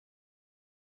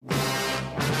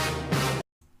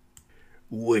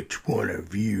Which one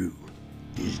of you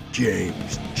is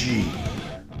James G?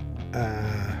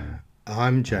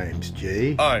 I'm James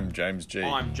G. I'm James G.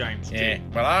 I'm James G. Yeah,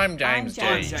 well, I'm James G.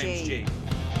 I'm James G.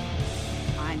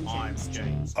 I'm James G.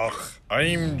 Ugh,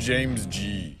 I'm James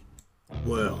G.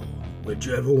 Well,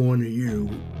 whichever one of you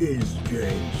is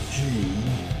James G,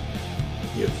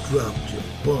 you've dropped your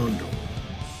bundle.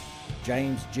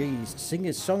 James G's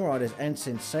Singers, Songwriters and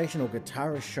Sensational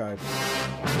Guitarist Show.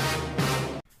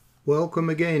 Welcome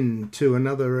again to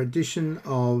another edition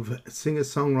of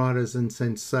Singer-Songwriters and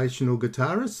Sensational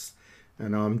Guitarists.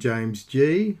 And I'm James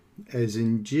G, as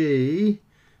in G.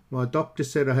 My doctor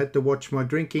said I had to watch my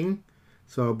drinking,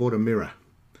 so I bought a mirror.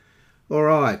 All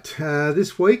right,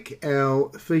 this week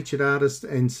our featured artist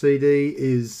and CD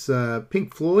is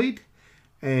Pink Floyd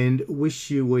and Wish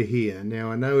You Were Here.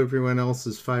 Now, I know everyone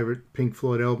else's favourite Pink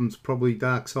Floyd album's probably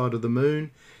Dark Side of the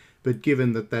Moon, but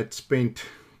given that spent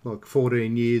like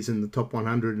 14 years in the top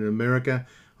 100 in America,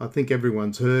 I think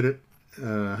everyone's heard it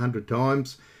 100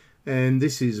 times. And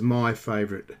this is my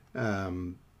favourite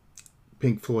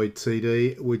Pink Floyd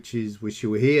CD, which is Wish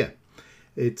You Were Here.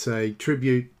 It's a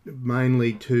tribute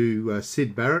mainly to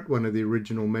Syd Barrett, one of the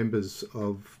original members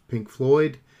of Pink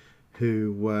Floyd,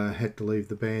 who had to leave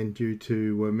the band due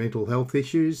to mental health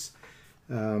issues.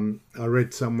 I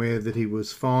read somewhere that he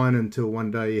was fine until one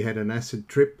day he had an acid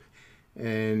trip,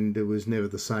 and it was never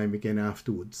the same again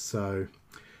afterwards. So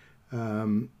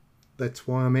that's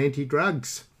why I'm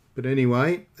anti-drugs. But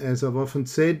anyway, as I've often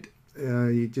said,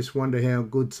 you just wonder how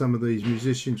good some of these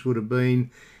musicians would have been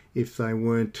if they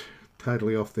weren't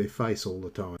totally off their face all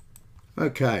the time.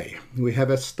 Okay, we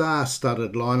have a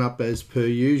star-studded lineup as per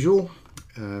usual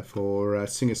for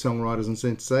singer-songwriters and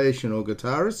sensational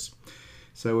guitarists.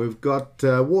 So we've got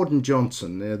Ward and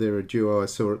Johnson. Now they're a duo I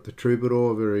saw at the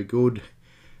Troubadour, very good.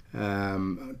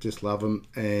 Just love them.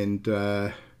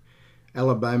 And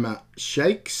Alabama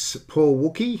Shakes, Paul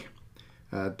Wookie,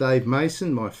 Dave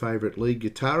Mason, my favourite lead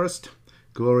guitarist,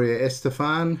 Gloria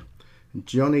Estefan,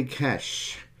 Johnny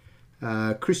Cash,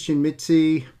 Christian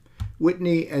Mitzi,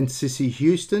 Whitney and Sissy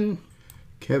Houston,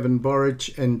 Kevin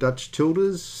Borich and Dutch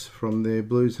Tilders from their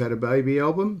Blues Had a Baby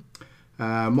album,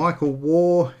 Michael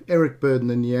Waugh, Eric Burden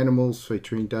and the Animals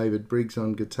featuring David Briggs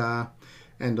on guitar,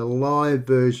 and a live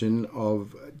version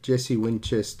of Jesse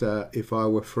Winchester, If I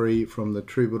Were Free, from the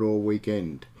Troubadour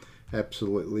weekend.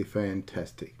 Absolutely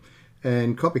fantastic.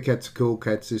 And Copycats are Cool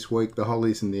Cats this week, the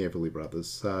Hollies and the Everly Brothers.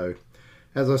 So,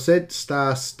 as I said,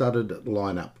 star-studded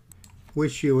lineup.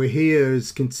 Wish You Were Here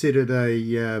is considered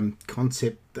a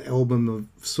concept album of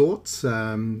sorts,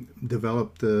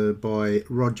 developed by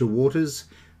Roger Waters.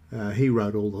 He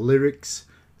wrote all the lyrics.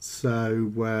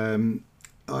 So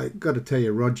I got to tell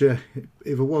you, Roger,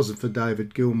 if it wasn't for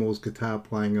David Gilmour's guitar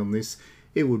playing on this,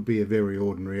 it would be a very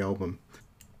ordinary album.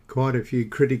 Quite a few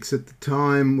critics at the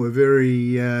time were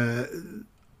very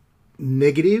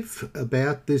negative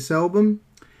about this album,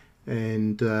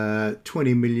 and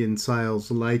 20 million sales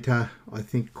later, I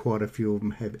think quite a few of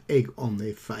them have egg on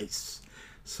their face.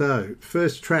 So,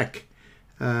 first track,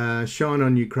 Shine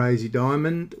On You Crazy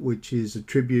Diamond, which is a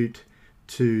tribute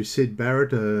to Syd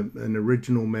Barrett, an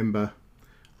original member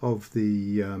of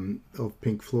the of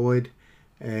Pink Floyd,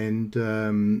 and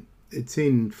it's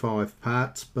in 5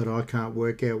 parts, but I can't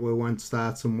work out where one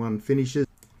starts and one finishes.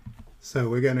 So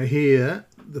we're going to hear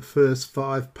the first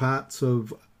 5 parts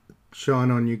of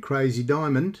Shine On You Crazy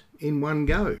Diamond in one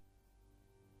go.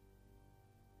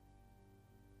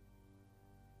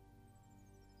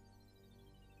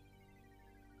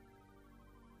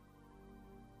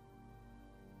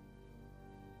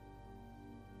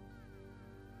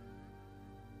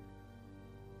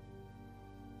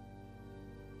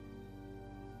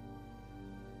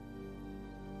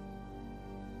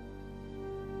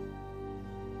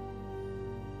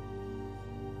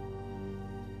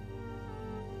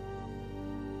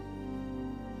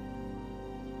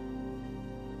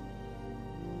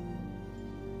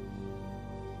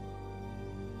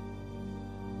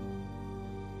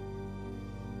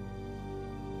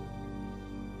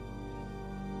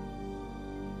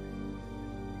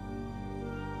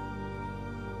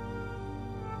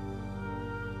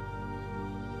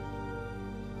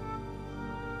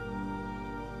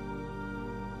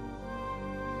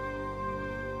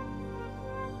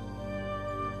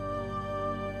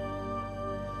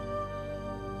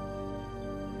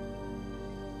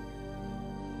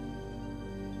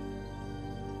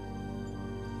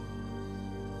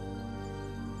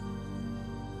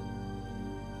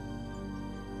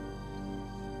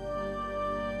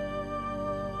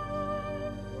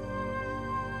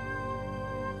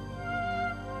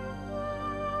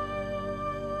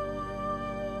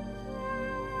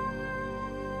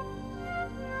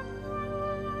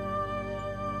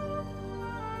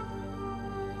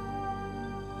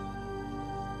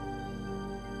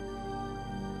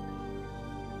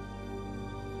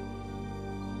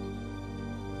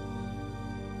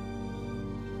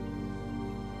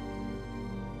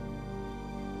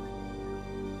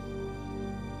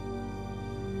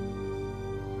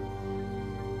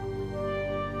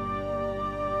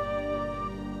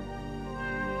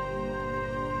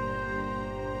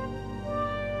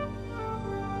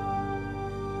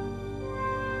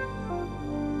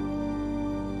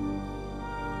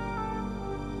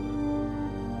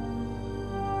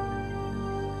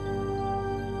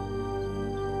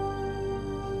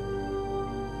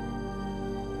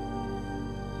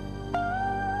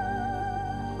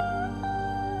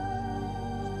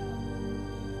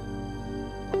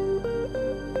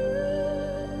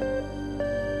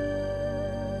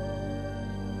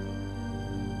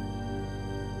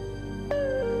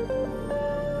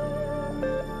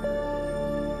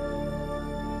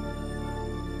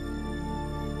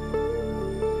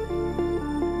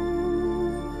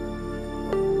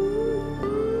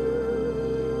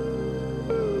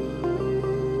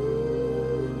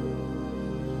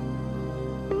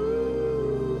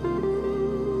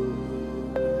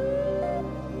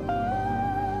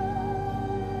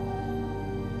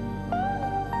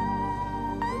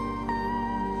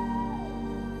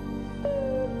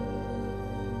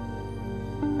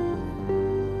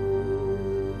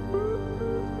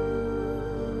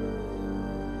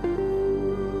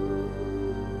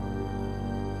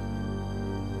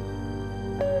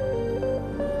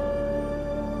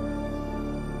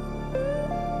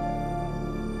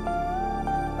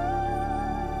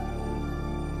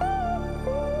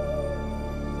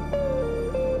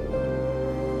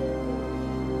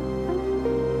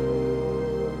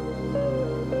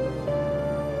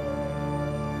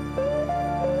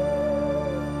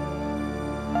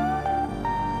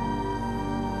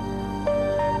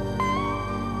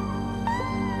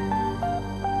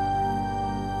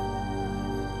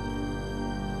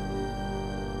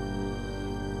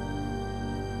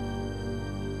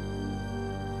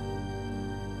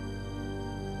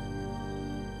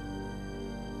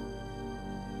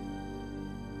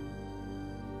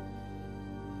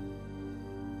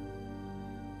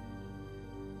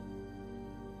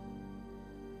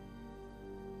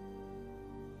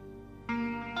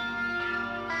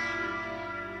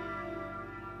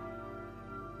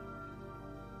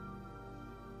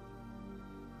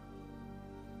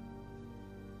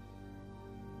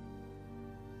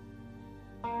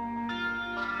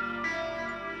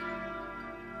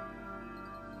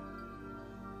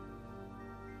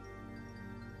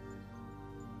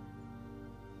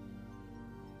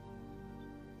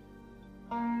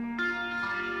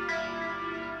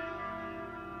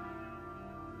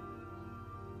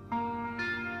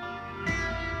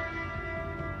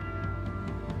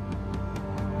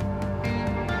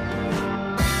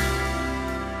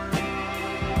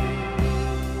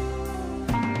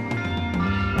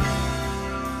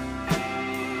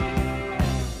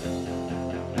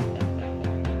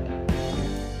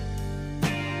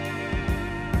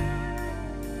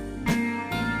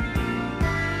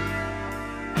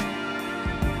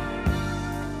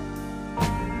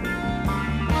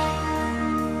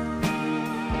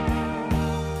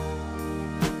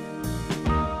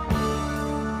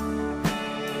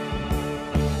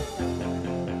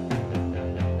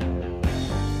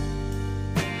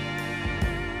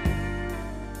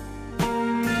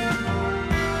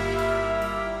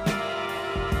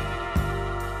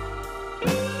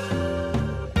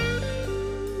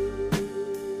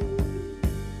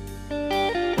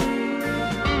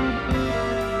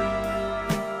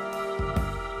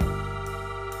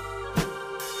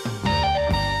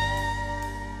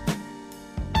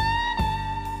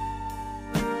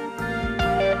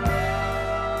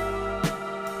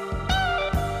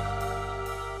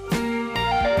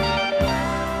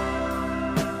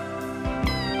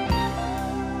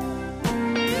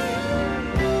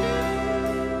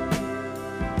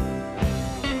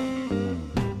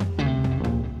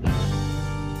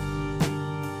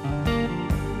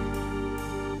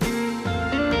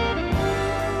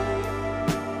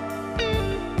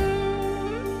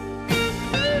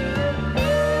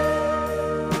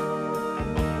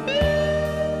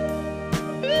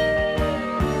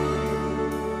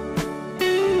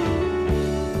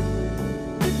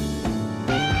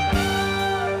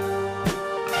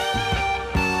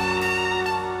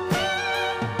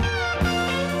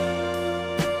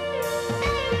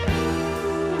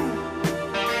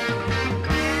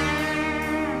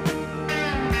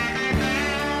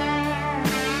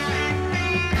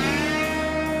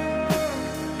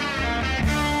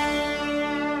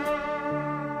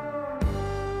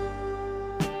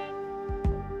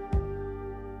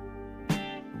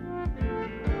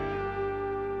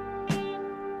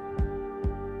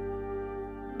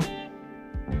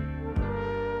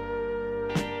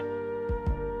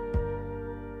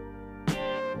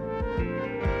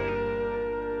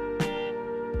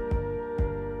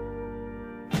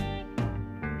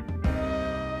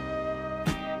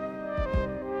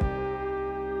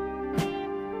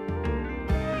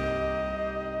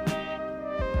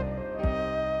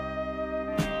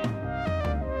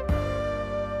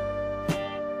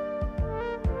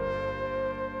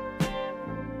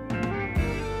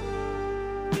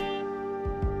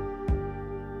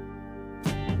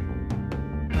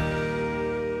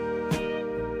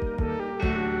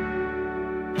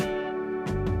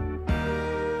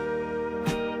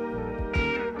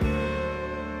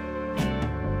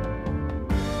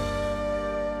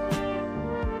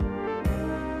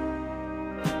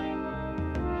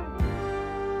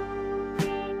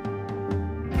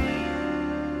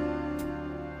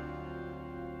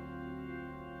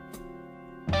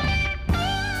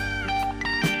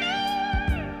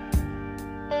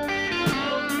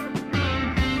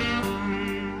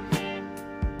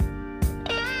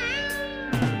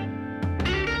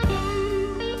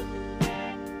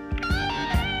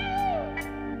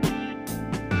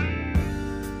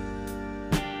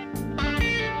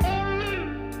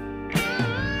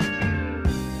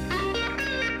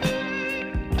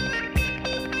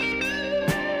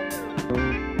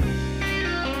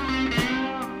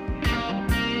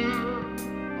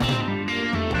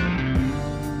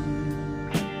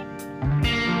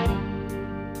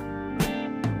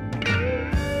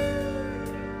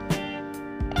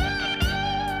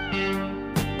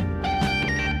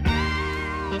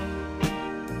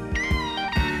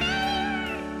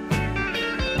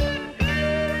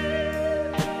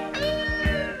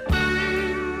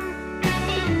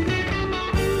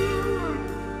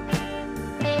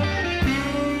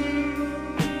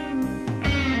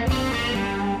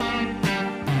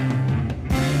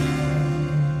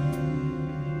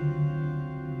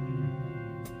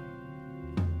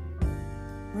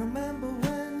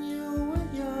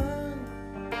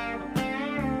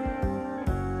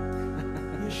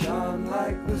 shone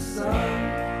like the sun.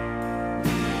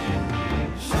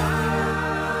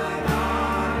 Shine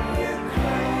on, you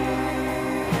crazy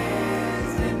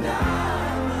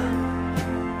diamond.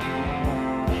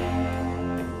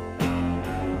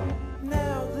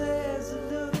 Now there's a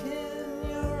look in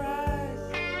your eyes,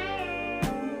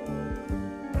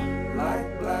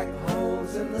 like black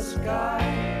holes in the sky.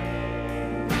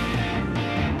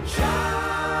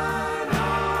 Shine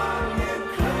on, you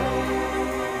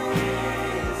crazy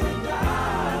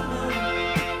diamond.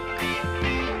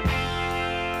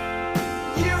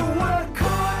 You were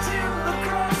caught in the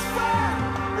crossfire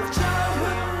of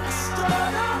childhood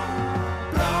stardom,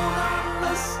 blown on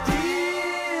the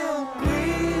steel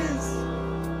breeze.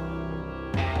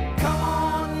 Come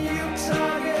on, you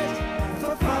target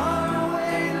for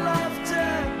faraway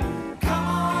laughter. Come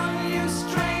on, you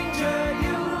stranger,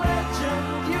 you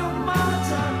legend, you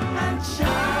martyr, and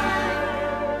shine.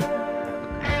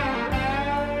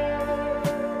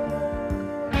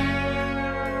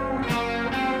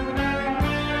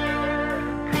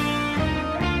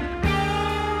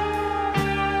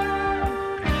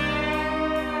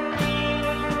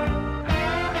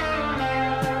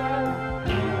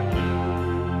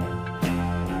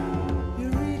 You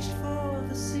reached for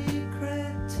the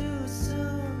secret too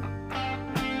soon.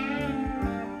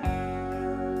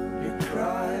 You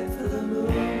cried for the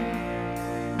moon.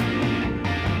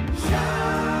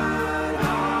 Shine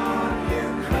on, you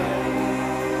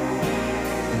crazy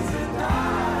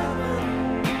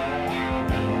diamond.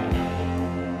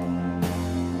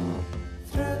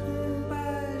 Threatened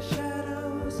by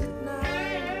shadows at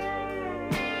night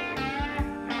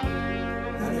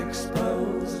and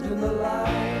exposed in the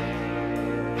light.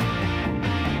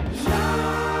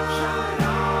 Shine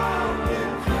on, you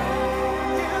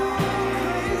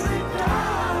crazy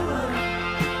diamond.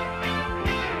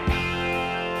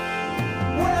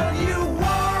 Well, you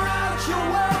wore out your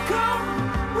welcome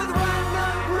with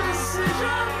random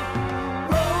precision.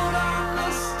 Rode on the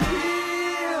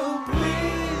steel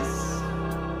breeze.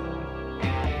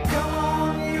 Come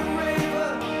on, you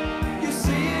raver, you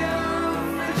seer of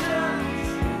visions.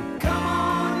 Come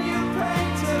on, you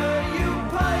painter, you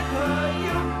piper,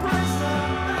 you presser,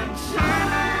 and shine.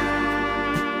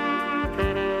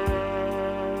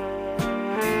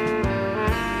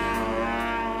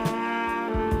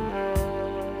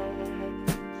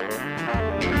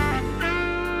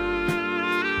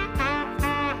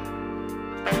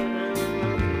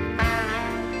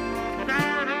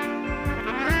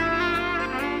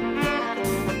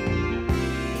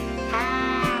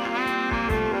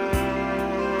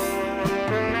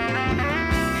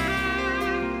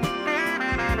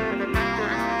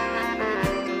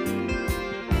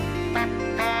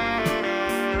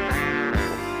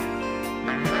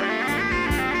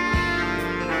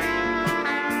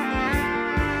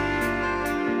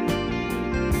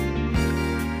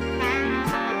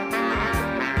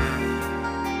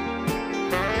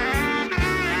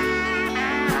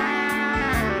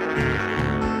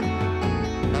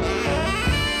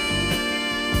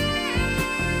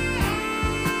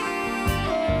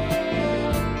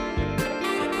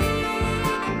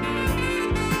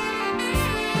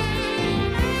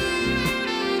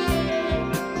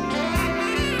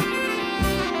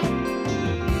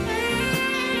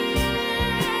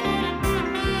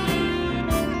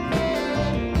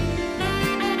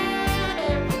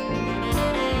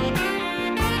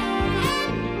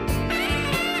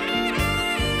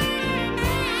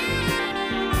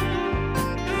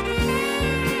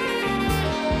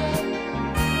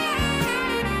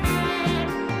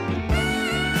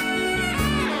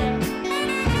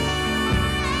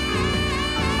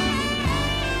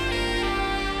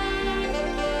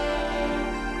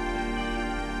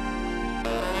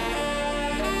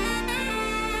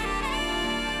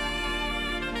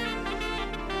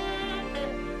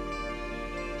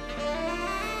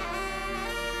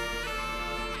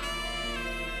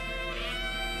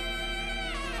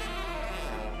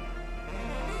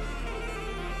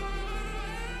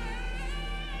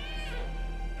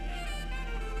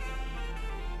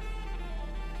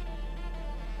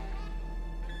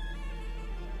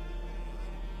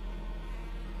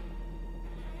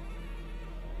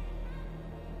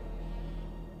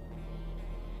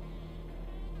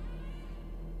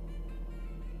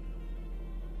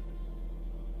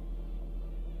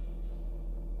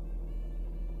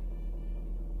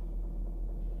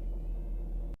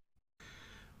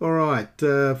 All right,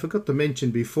 forgot to mention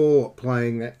before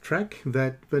playing that track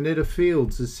that Vanetta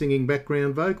Fields is singing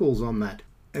background vocals on that.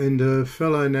 And a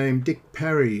fellow named Dick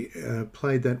Parry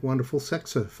played that wonderful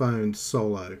saxophone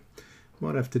solo.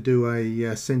 Might have to do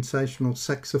a sensational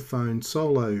saxophone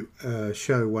solo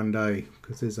show one day,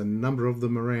 because there's a number of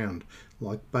them around,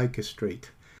 like Baker Street.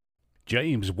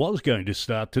 James was going to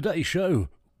start today's show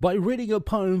by reading a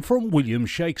poem from William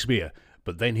Shakespeare,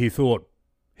 but then he thought,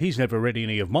 he's never read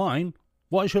any of mine,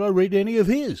 why should I read any of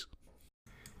his?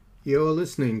 You're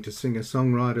listening to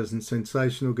singer-songwriters and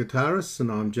sensational guitarists,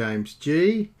 and I'm James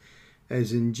G.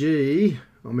 As in G,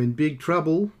 I'm in big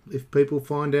trouble if people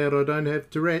find out I don't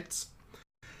have Tourette's.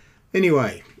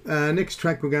 Anyway, next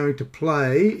track we're going to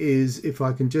play is If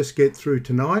I Can Just Get Through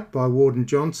Tonight by Ward and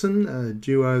Johnson, a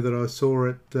duo that I saw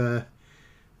at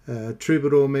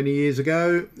Troubadour many years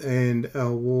ago, and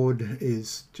Al Ward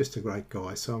is just a great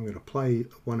guy, so I'm going to play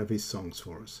one of his songs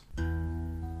for us.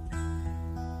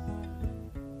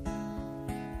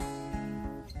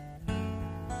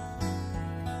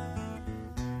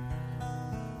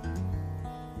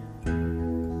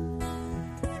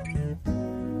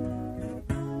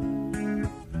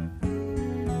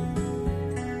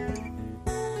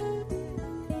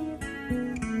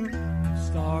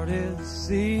 Started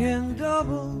seeing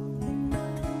double,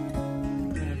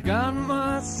 and I've got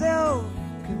myself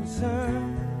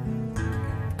concerned.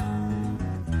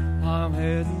 I'm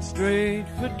heading straight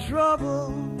for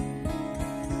trouble,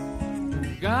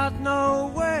 got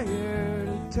nowhere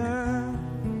to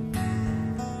turn.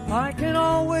 I can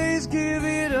always give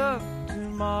it up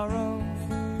tomorrow,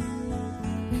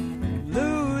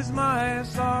 lose my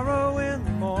sorrow in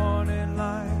the morning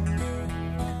light.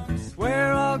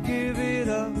 Swear I'll give it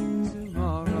up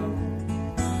tomorrow.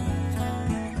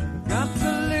 Got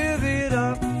to live it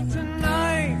up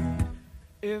tonight.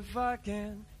 If I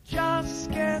can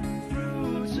just get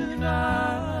through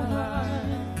tonight,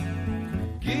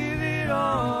 give it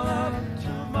all up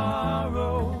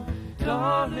tomorrow,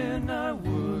 darling, I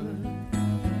would.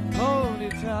 Hold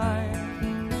it tight,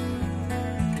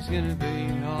 it's gonna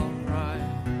be alright.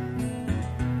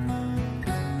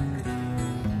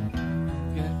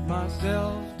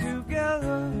 Myself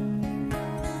together,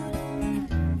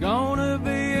 gonna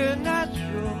be a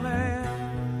natural man,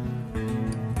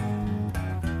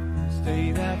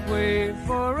 stay that way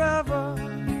forever.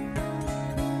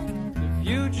 The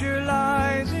future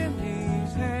lies in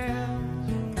these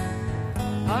hands.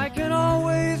 I can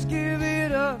always give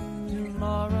it up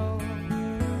tomorrow,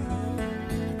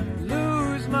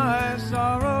 lose my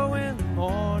sorrow in the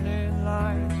morning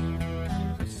light.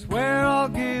 I swear I'll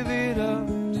give it up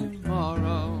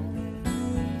tomorrow,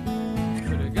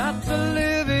 but I got to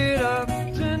live it up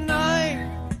tonight.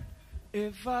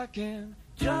 If I can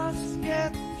just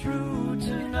get through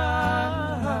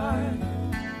tonight,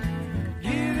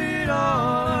 give it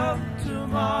all up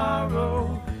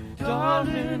tomorrow,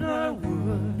 darling, I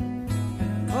would.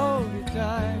 Hold it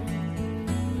tight,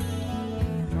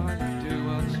 try to do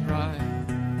what's right.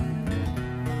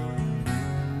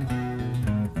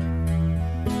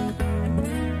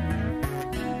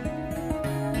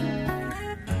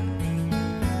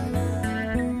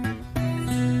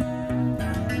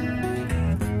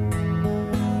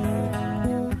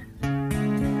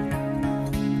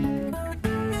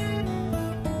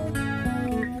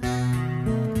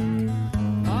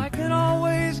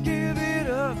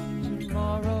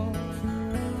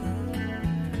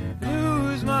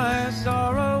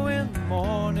 Sorrow in the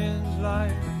morning's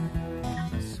light,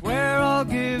 I swear I'll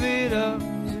give it up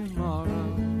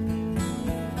tomorrow,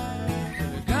 but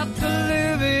I got to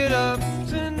live it up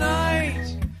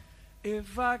tonight.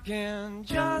 If I can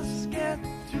just get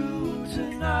through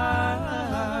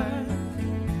tonight,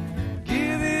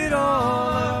 give it all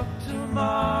up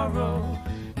tomorrow,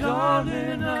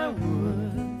 darling, I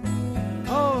would.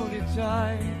 Hold it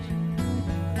tight,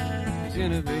 it's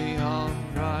gonna be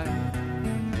alright.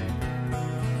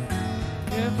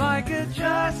 If I could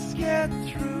just get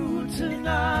through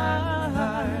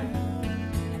tonight,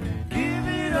 give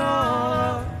it all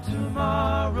up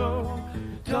tomorrow,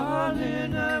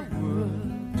 darling, I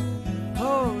would.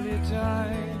 Hold it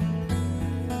tight.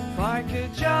 If I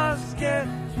could just get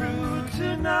through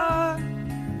tonight,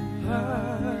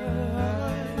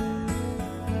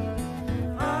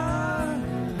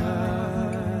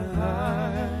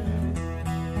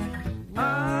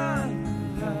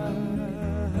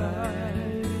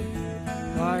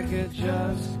 I could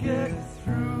just get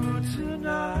through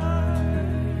tonight.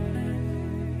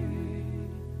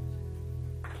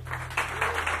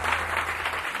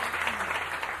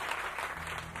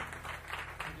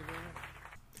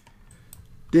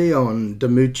 Dion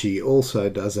DiMucci also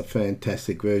does a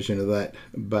fantastic version of that,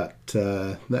 but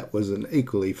that was an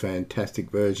equally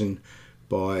fantastic version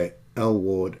by Al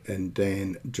Ward and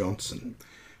Dan Johnson.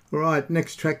 All right,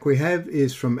 next track we have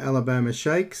is from Alabama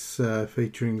Shakes,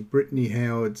 featuring Brittany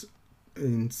Howard's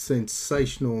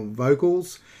sensational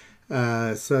vocals.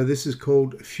 So this is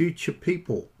called Future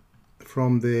People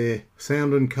from their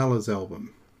Sound and Colours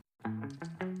album.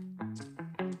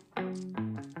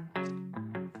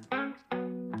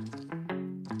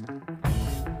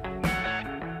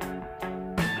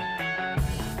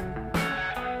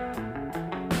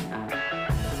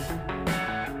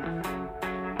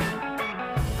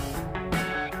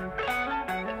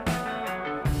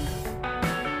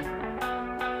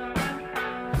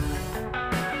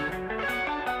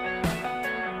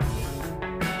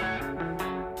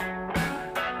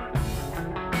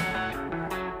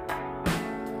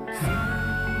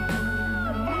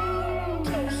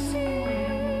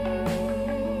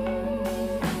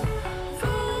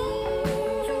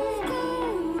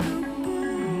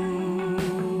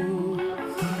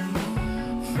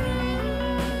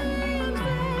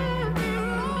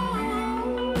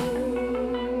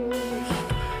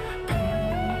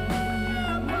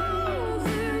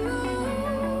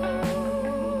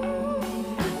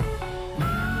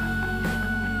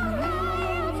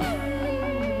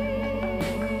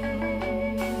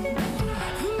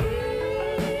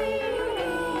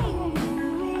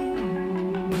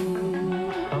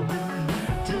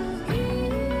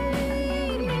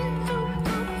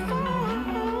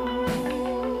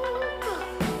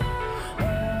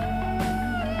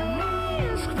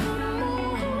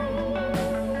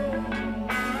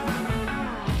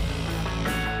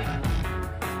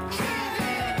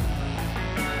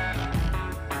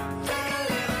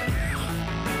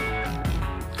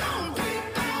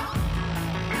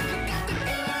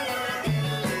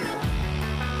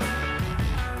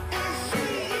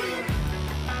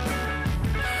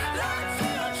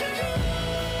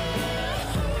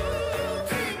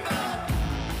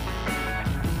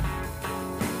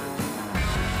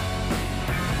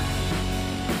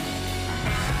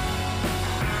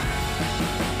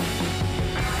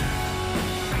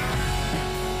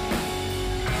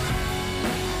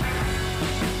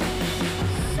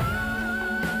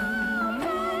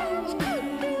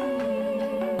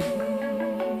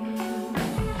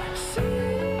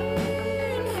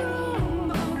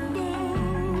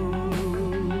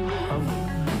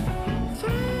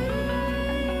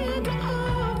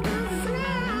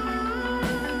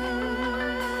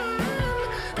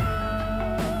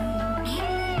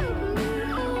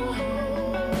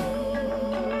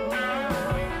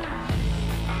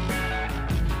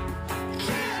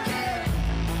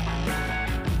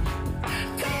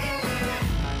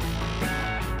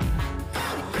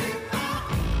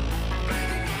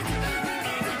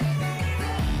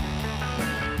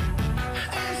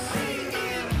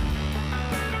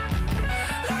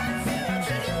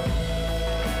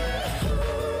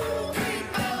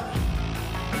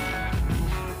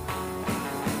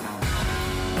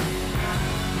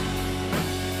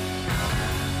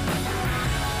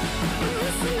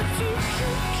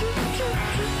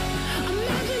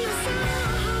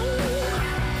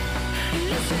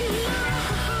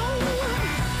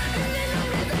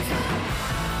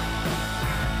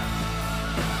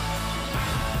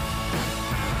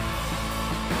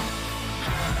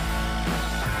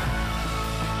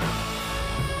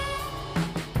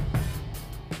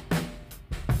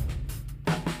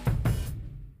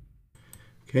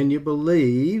 Can you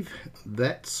believe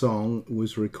that song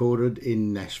was recorded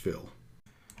in Nashville?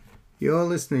 You're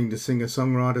listening to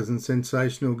singer-songwriters and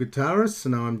sensational guitarists,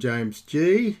 and I'm James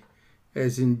G.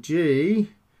 As in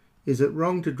G, is it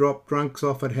wrong to drop drunks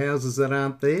off at houses that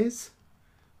aren't theirs?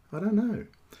 I don't know.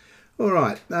 All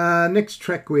right, next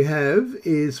track we have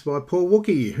is by Paul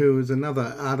Wookie, who is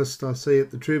another artist I see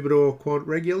at the Troubadour quite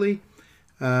regularly.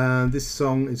 This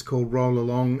song is called Roll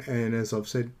Along, and as I've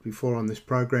said before on this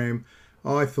program,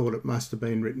 I thought it must have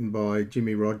been written by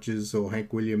Jimmy Rogers or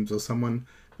Hank Williams or someone,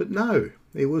 but no,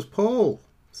 it was Paul.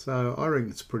 So I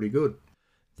reckon it's pretty good.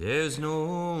 There's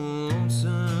no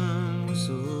lonesome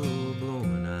whistle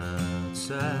blowing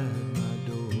outside my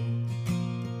door.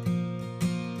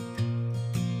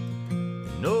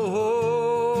 No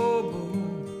hobo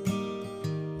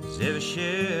has ever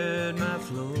shared my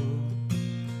floor.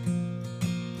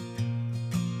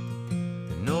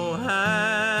 No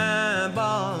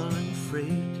highballing freight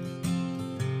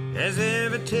has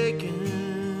ever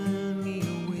taken me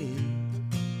away.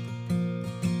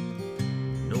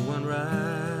 No one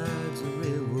rides the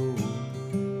railroad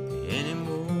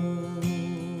anymore.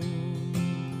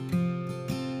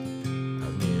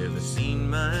 I've never seen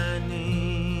my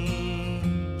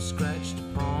name scratched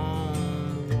upon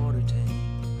the water tank.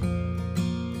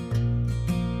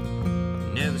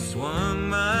 I've never swung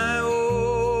my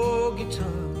old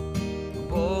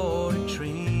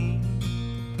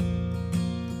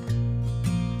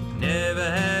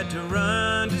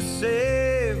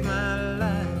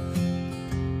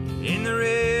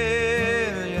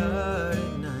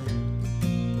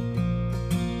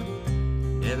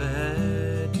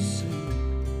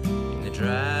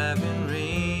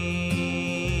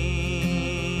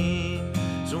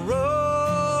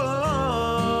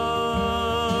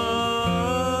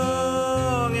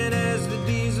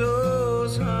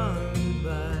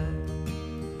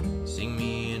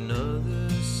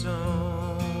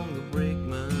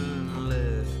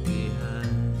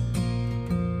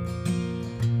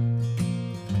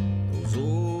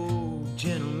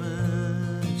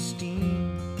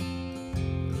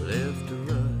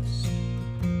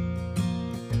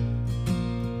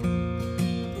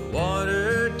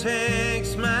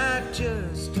might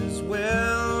just as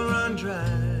well run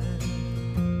dry.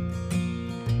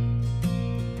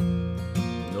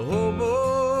 The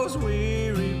hobo's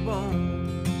weary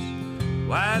bones,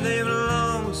 why they've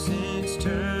long since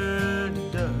turned to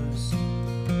dust,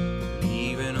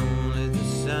 leaving only the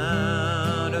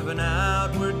sound of an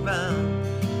outward bound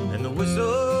and the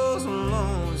whistle's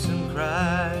lonesome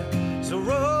cry. So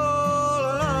roll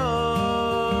along,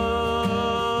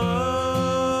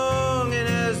 and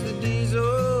as the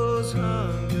diesels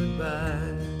hum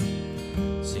goodbye,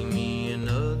 sing me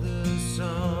another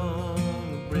song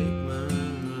the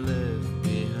brakeman left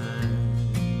behind.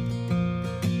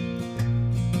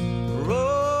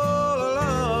 Roll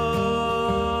along,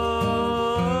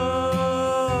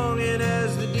 and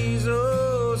as the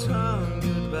diesels hum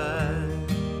goodbye,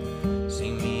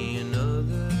 sing me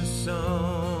another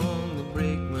song the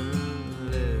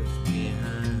brakeman left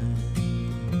behind.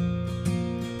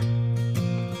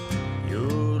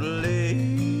 Yodelay,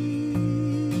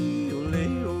 yodelay,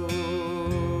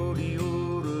 yodel,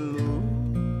 yodel.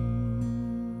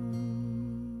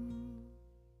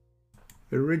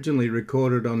 Originally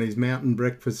recorded on his Mountain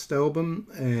Breakfast album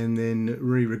and then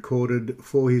re-recorded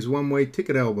for his One Way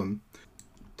Ticket album.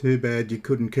 Too bad you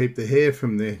couldn't keep the hair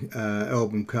from the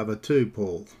album cover too,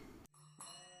 Paul.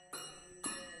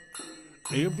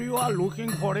 If you are looking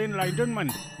for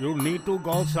enlightenment, you need to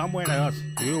go somewhere else.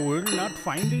 You will not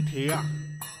find it here.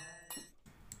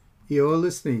 You're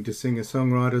listening to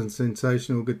singer-songwriter and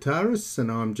sensational guitarists, and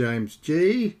I'm James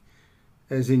G.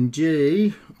 As in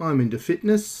G, I'm into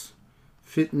fitness.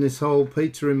 Fitting this whole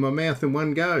pizza in my mouth in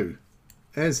one go.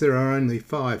 As there are only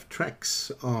 5 tracks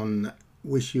on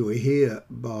Wish You Were Here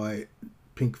by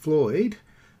Pink Floyd,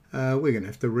 we're going to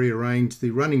have to rearrange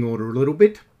the running order a little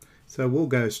bit. So we'll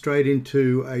go straight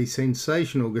into a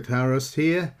sensational guitarist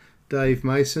here, Dave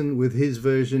Mason, with his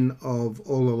version of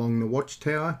All Along the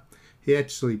Watchtower. He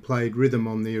actually played rhythm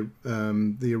on the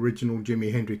original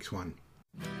Jimi Hendrix one.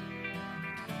 Thank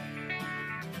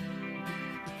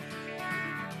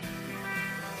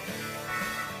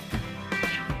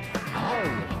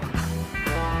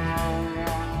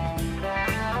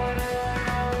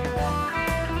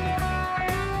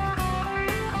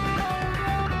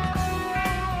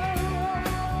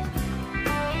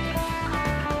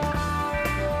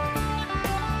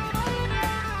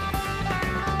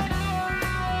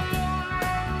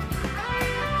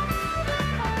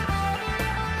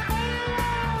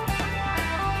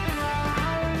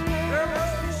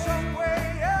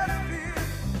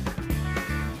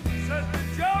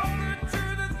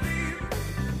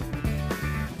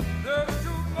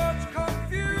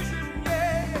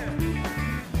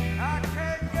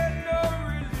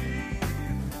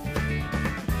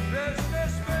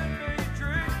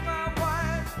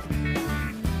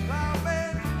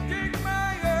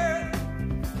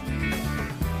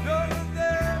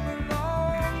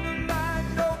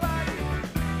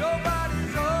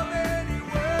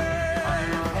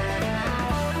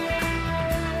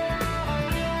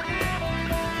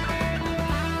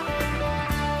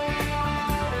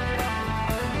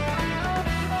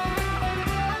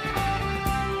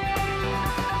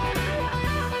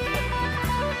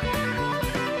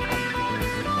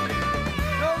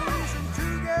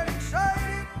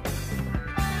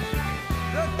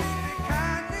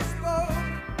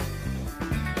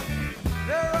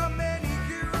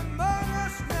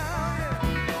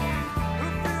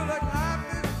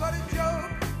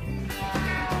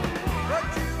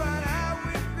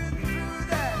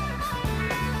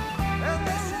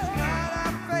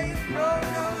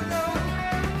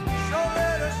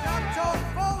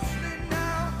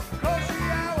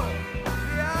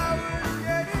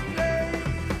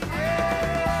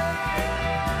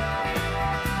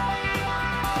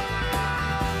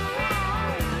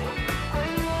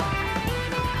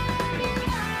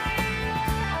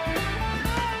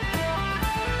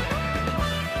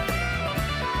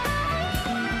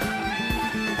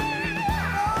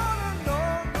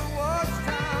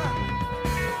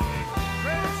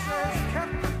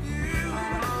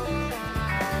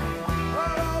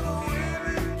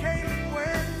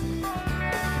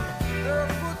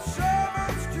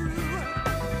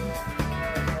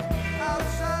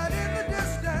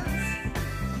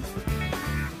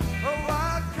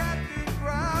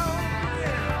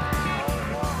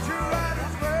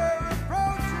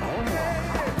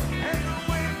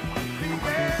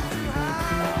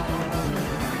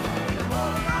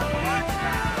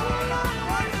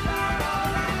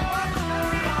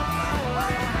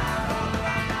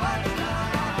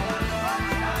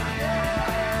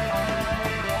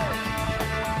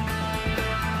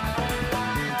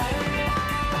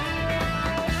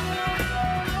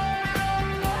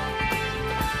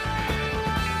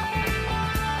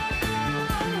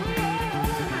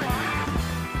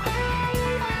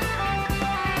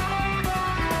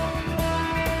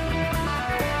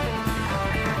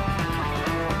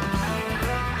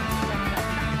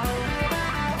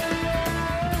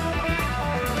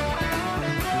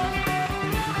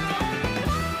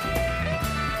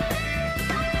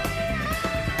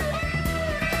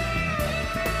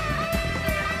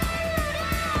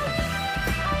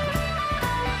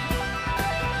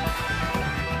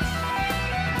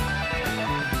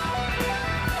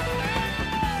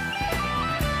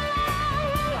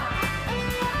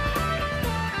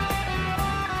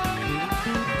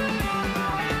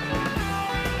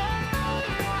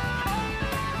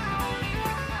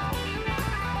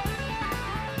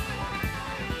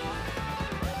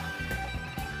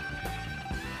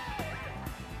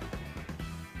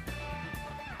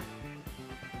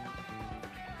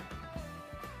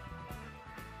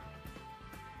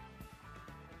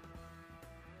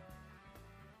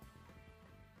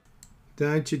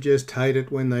Don't you just hate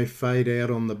it when they fade out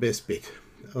on the best bit?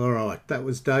 Alright, that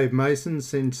was Dave Mason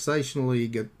sensationally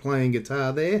playing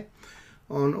guitar there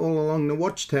on All Along the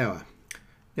Watchtower.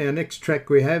 Now, next track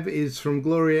we have is from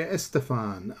Gloria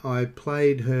Estefan. I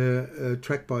played a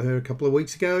track by her a couple of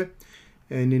weeks ago,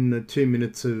 and in the 2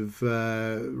 minutes of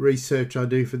research I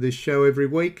do for this show every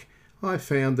week, I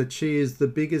found that she is the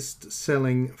biggest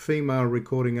selling female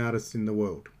recording artist in the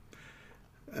world.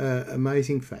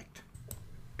 Amazing fact.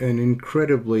 An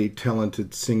incredibly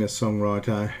talented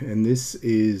singer-songwriter, and this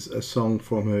is a song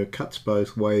from her Cuts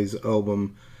Both Ways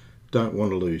album, Don't Want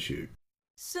to Lose You.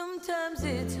 Sometimes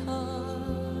it's hard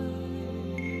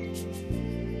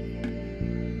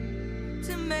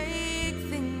to make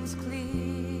things clear,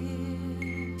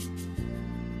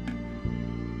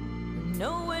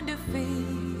 know when to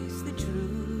face the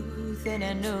truth, and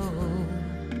I know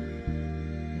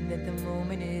that the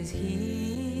moment is here.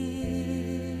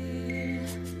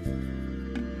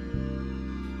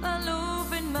 I'll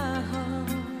open my heart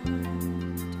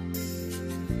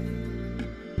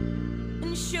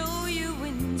and show you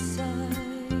inside.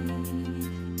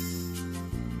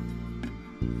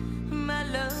 My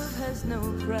love has no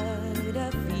pride, I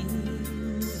feel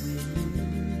with you.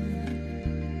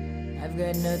 I've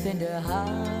got nothing to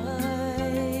hide.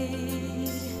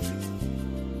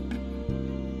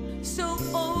 So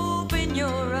open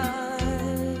your eyes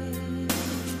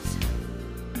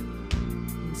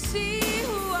and see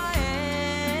who I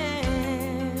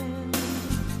am,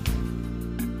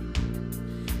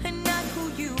 and not who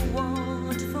you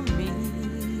want for me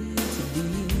to be.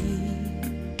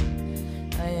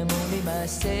 I am only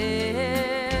myself,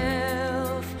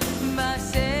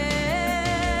 myself.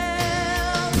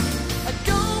 I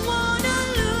don't wanna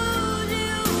lose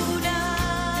you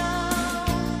now.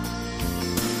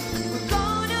 We're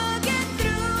gonna get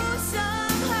through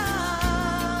somehow.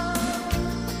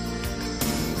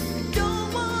 I don't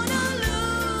wanna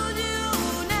lose you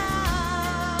now.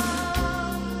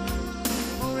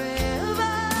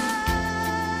 Forever.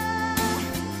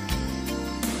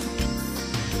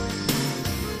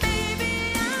 Baby,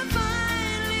 I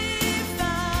finally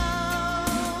found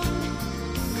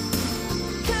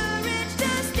courage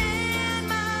to stand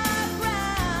my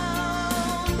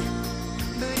ground.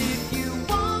 But if you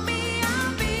want me,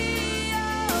 I'll be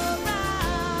around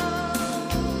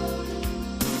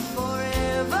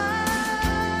forever.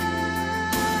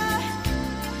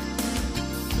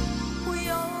 We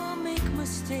all make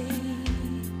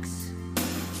mistakes.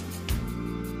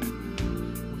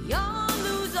 We all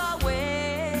lose our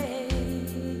way.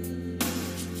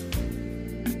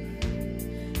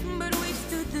 But we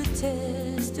stood the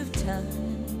test of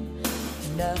time,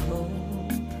 and I hope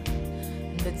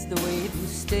that's the way it will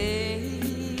stay.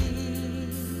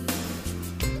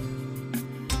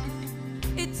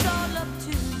 It's all up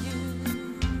to you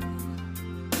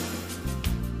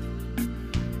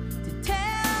to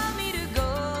tell me to go,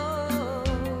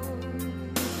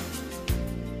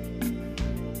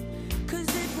 'cause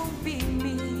it won't be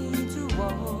me to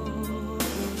walk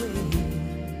away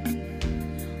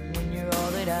when you're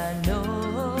all that I know.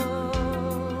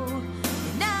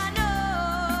 And I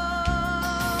know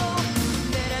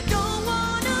that I don't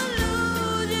wanna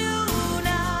lose you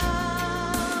now.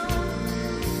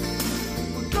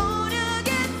 We're gonna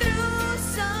get through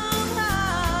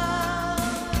somehow.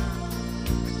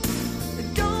 I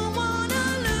don't wanna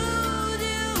lose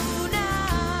you now.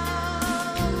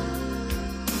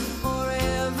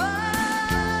 Forever,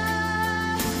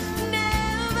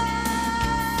 never.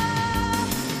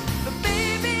 But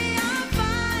baby, I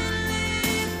finally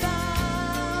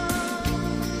found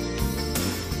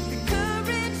the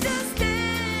courage to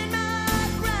stand my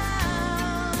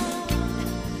ground.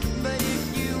 But if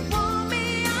you want me,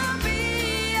 I'll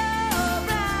be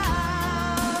around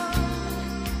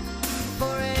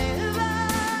forever,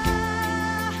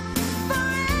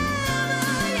 forever,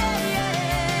 yeah, yeah.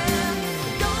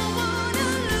 Don't wanna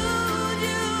lose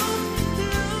you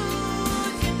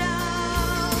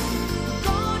now.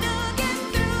 Gonna get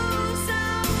through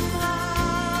somehow.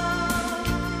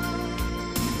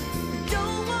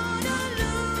 Don't wanna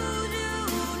lose you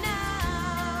now.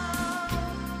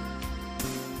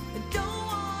 Don't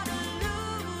wanna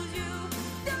lose you.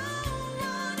 Don't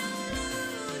wanna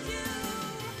lose you.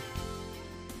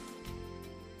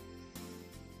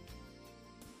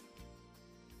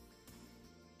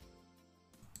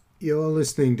 You're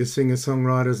listening to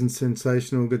singer-songwriters and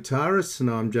sensational guitarists, and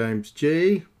I'm James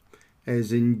G.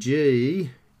 As in G,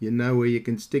 you know where you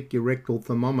can stick your rectal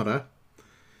thermometer.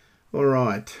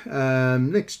 Alright,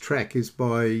 next track is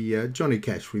by Johnny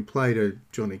Cash. We played a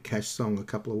Johnny Cash song a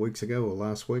couple of weeks ago, or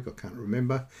last week, I can't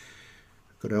remember.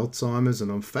 got Alzheimer's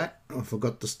and I'm fat. I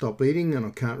forgot to stop eating and I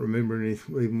can't remember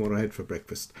even what I had for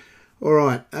breakfast. All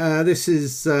right, this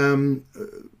is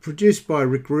produced by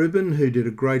Rick Rubin, who did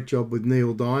a great job with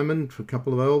Neil Diamond for a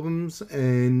couple of albums,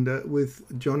 and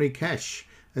with Johnny Cash.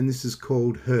 And this is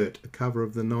called Hurt, a cover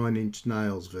of the Nine Inch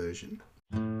Nails version.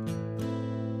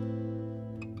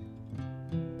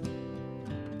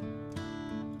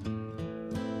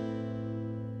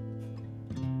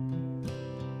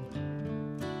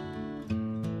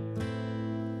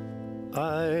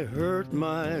 I hurt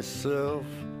myself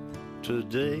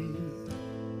today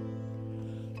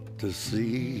to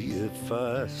see if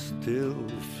I still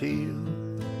feel.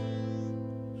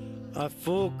 I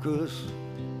focus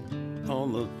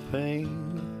on the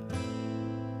pain,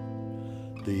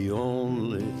 the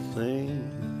only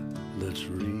thing that's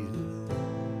real.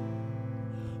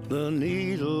 The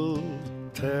needle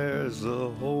tears a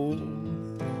hole,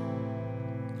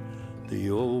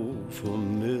 the old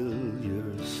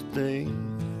familiar sting.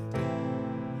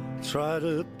 Try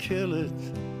to kill it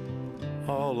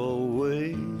all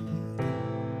away,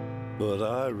 but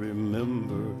I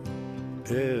remember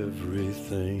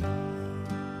everything.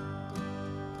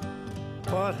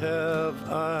 What have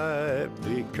I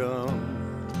become?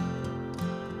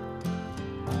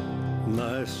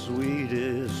 My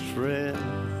sweetest friend.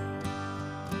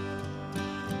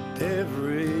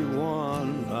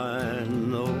 Everyone I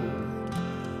know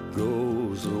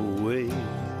goes away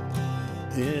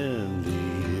in the end,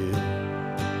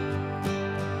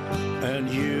 and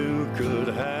you could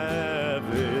have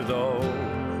it all.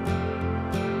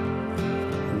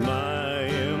 My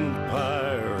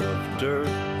empire of dirt,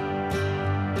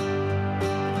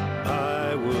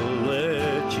 I will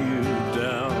let you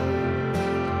down.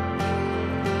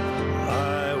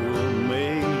 I will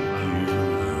make you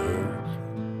hurt.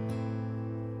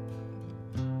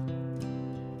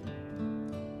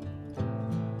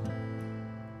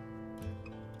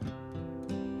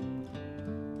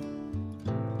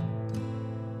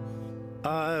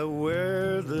 I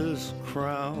wear this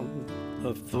crown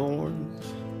of thorns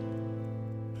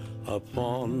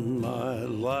upon my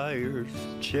liar's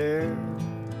chair,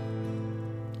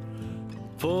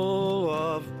 full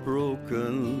of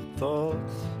broken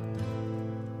thoughts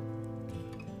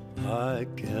I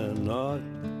cannot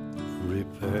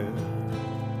repair.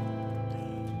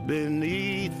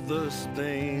 Beneath the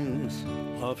stains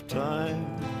of time,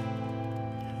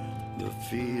 the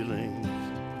feelings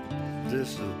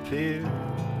disappear.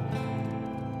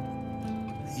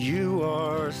 You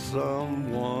are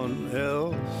someone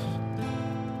else.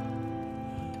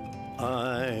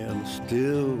 I am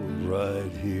still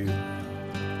right here.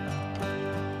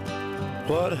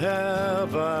 What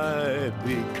have I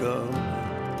become?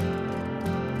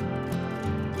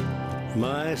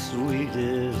 My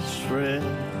sweetest friend.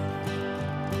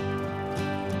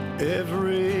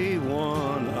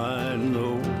 Everyone I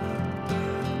know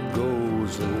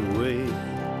goes away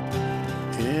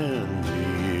in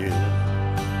the end,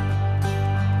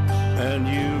 and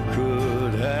you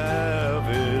could have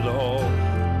it all.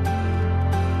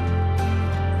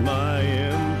 My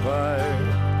empire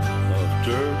of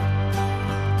dirt,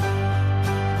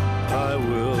 I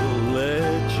will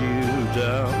let you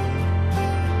down.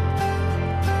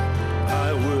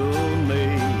 I will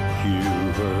make you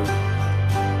hurt.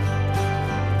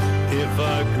 If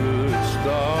I could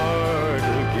start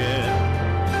again,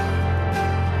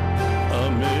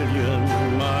 a million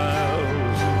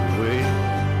miles away,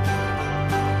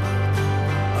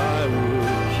 I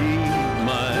would keep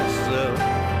myself.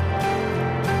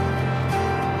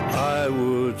 I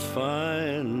would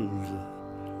find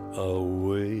a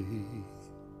way.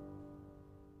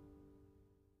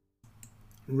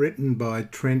 Written by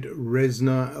Trent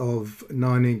Reznor of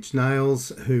Nine Inch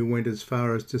Nails, who went as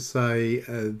far as to say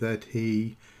that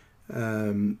he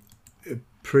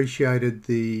appreciated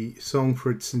the song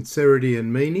for its sincerity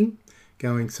and meaning,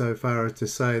 going so far as to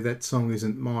say that song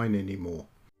isn't mine anymore.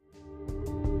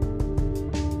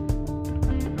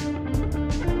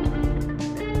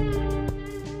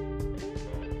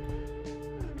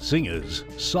 Singers,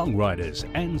 songwriters,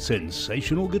 and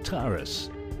sensational guitarists.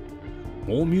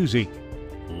 More music,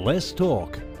 less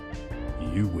talk.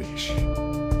 You wish.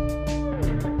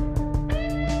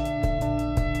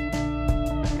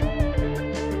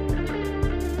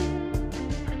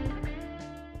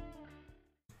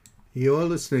 You're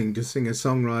listening to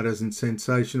singer-songwriters and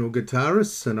sensational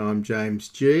guitarists, and I'm James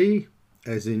G.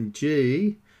 As in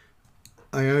G,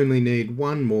 I only need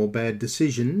one more bad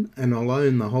decision and I'll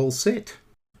own the whole set.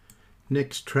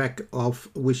 Next track off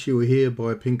Wish You Were Here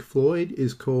by Pink Floyd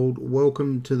is called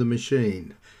Welcome to the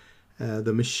Machine.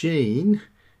 The Machine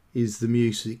is the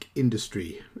music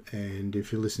industry. And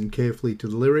if you listen carefully to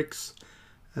the lyrics,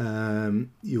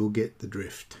 you'll get the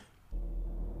drift.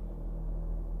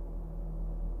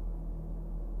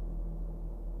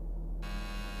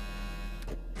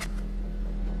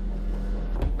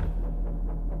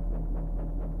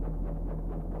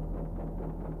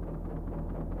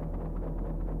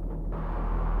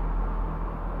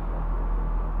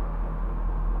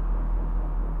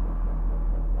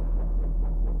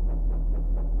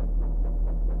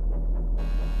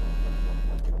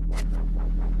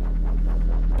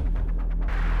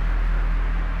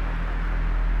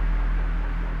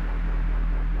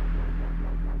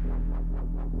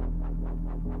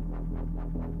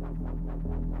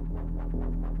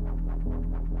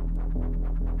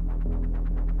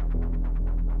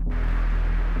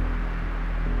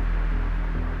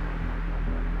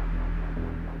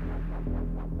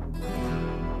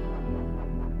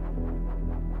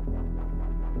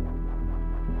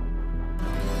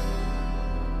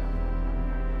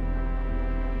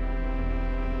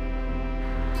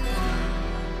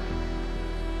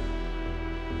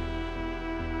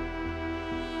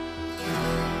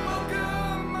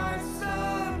 Welcome, my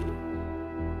son.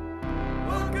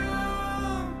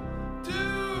 Welcome to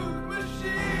the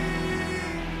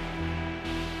machine.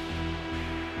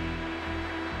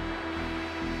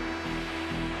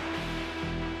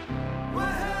 Where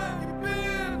have you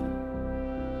been?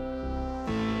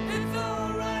 It's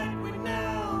alright, we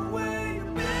know where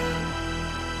you've been.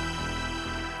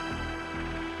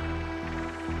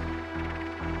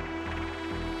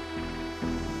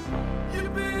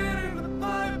 You've been in the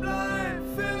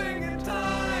pipeline, filling your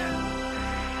time,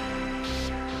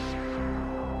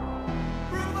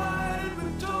 provided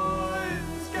with toys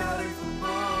and scouting for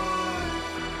boys.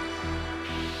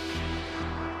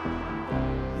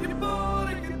 You bought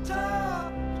a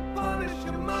guitar to punish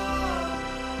your mom.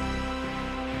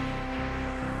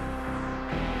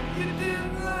 You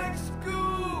didn't like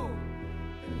school,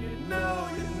 and you know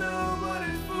you're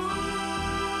nobody's fool.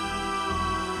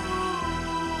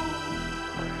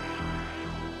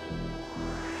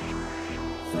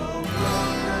 So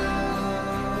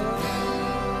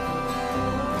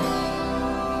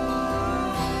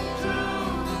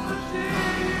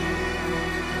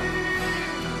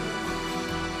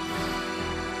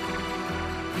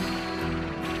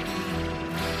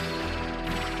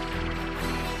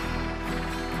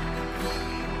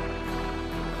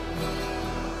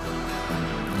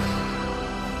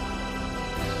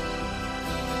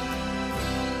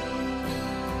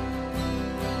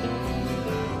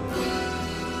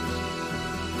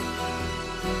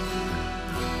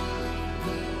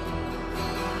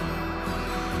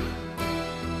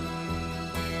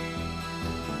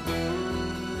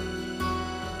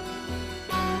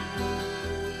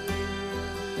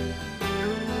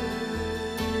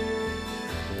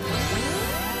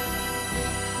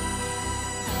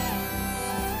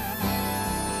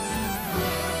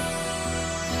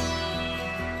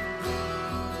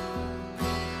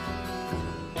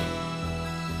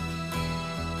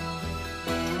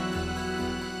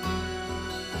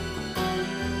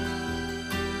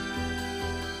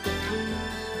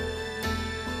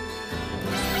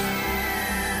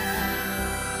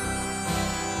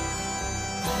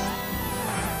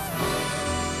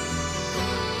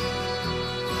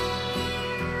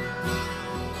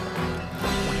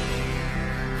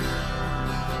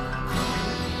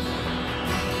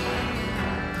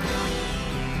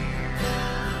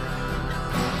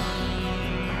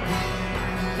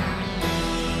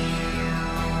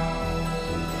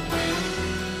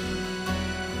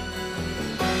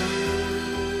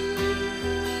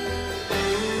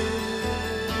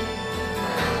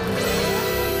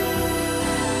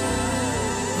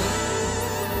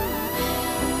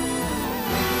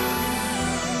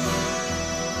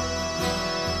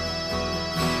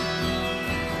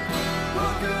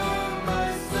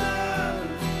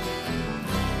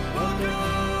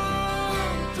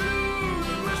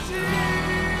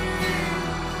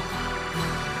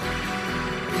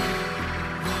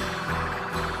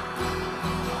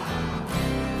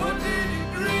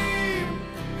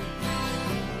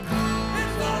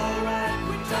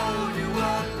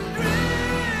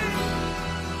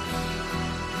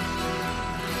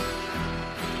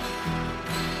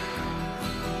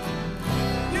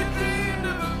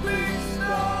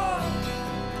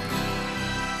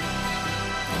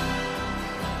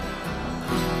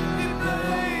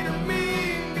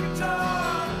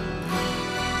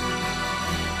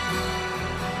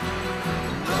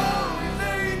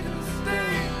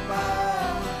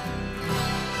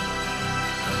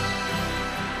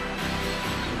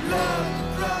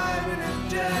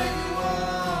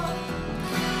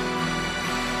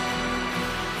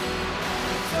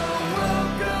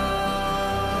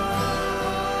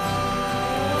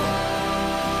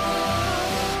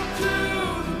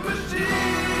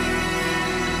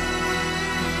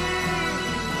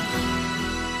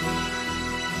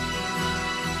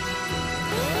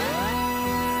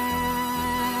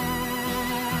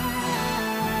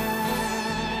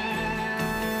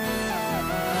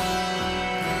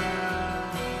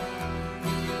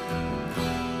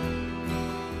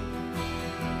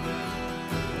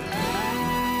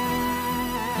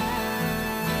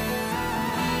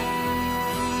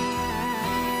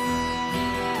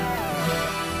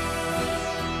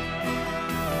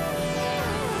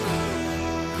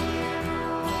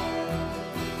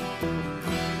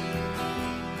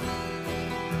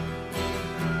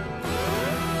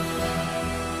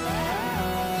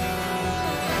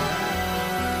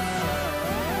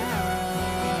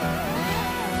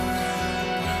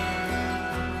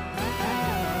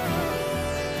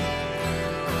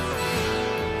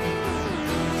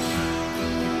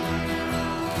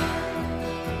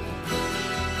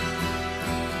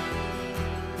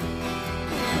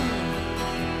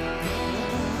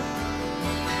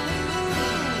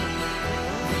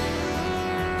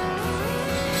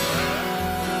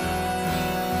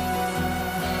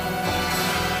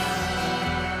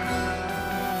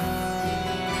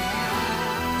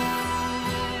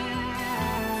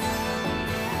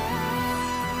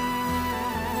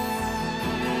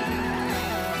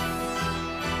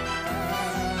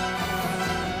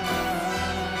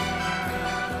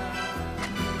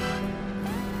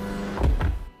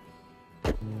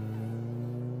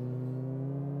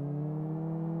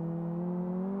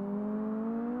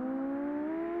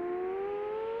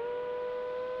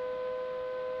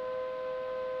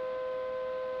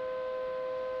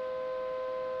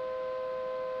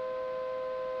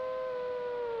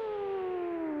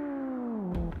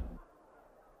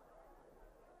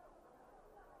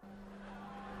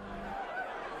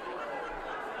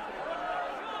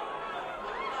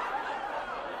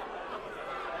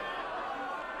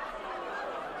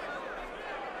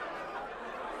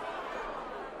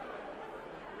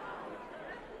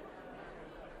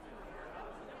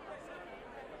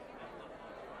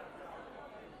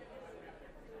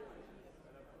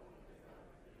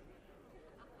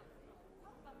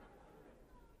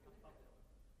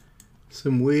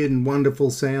Some weird and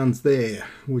wonderful sounds there,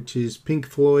 which is Pink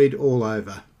Floyd all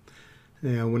over.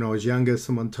 Now, when I was younger,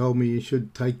 someone told me you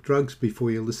should take drugs before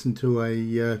you listen to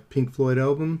a Pink Floyd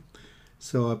album.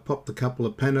 So I popped a couple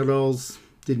of Panadols,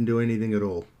 didn't do anything at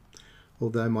all.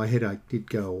 Although my headache did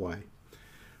go away.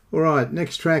 Alright,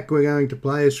 next track we're going to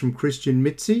play is from Christian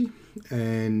Mitzi.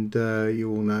 And you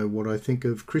all know what I think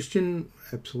of Christian.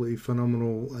 Absolutely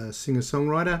phenomenal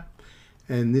singer-songwriter.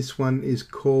 And this one is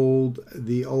called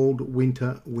The Old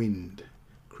Winter Wind.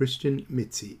 Christian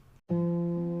Mitzi.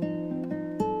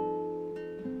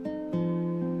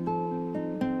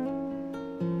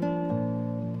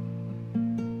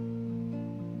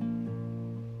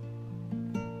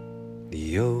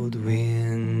 The old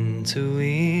winter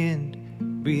wind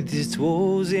breathed its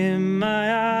woes in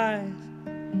my eyes.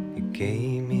 It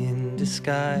came in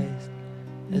disguise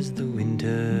as the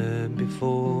winter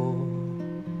before,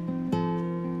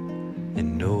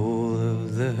 and all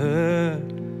of the hurt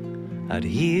I'd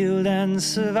healed and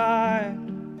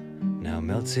survived now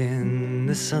melts in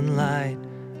the sunlight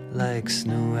like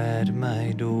snow at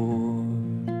my door.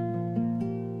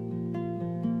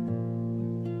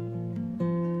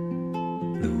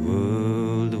 The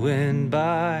world went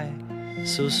by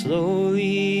so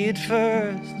slowly at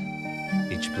first,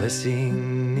 each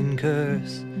blessing and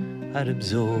curse I'd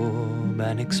absorb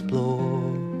and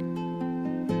explore.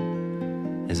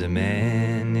 As a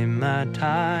man in my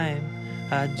time,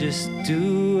 I'd just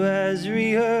do as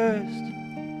rehearsed,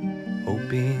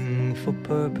 hoping for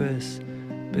purpose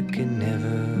but can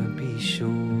never be sure.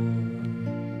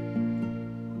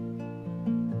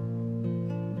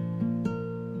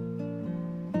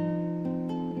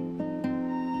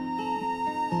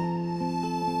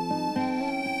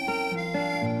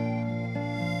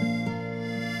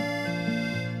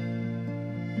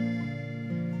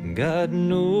 God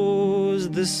knows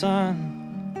the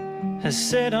sun has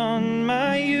set on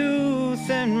my youth,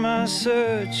 and my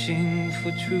searching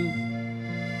for truth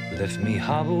left me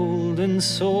hobbled and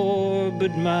sore.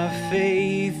 But my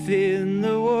faith in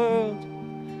the world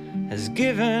has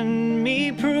given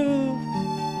me proof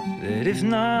that if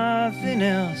nothing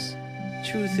else,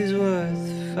 truth is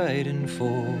worth fighting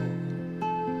for.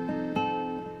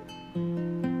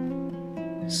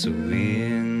 So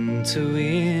wind to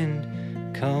wind,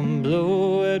 come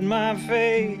blow at my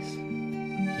face,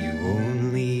 you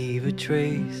won't leave a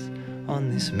trace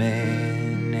on this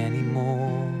man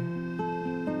anymore.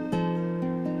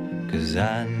 'Cause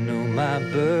I know my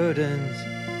burdens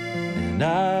and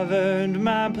I've earned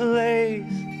my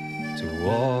place to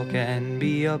walk and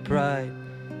be upright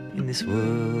in this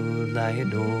world I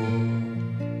adore.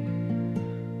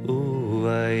 Ooh,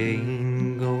 I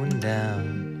ain't going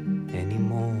down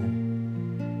anymore.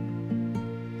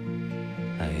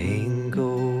 I ain't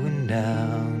going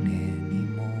down anymore.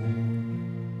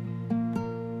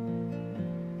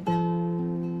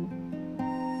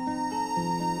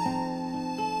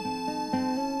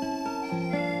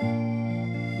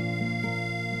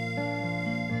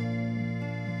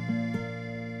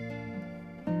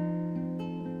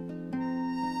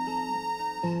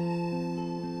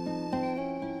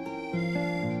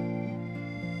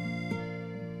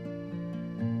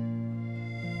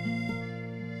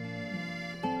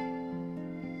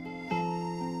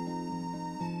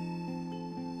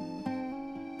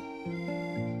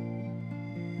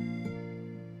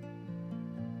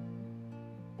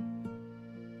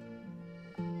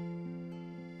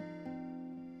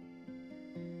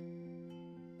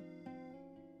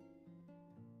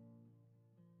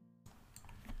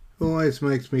 Always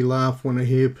makes me laugh when I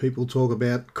hear people talk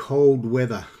about cold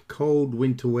weather, cold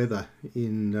winter weather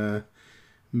in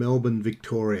Melbourne,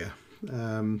 Victoria.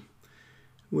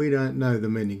 We don't know the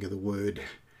meaning of the word.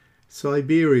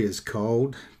 Siberia's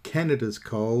cold, Canada's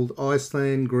cold,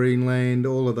 Iceland, Greenland,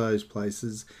 all of those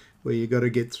places where you got to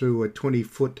get through a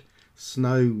 20-foot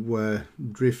snow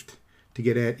drift to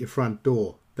get out your front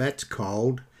door. That's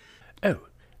cold. Oh,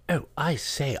 I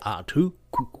say, Artu.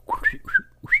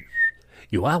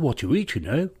 You are what you eat, you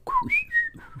know.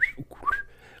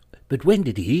 But when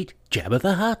did he eat Jabba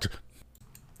the Hutt?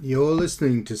 You're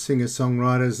listening to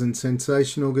singer-songwriters and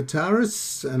sensational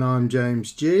guitarists, and I'm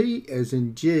James G. As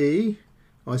in G,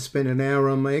 I spent an hour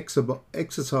on my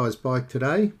exercise bike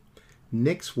today.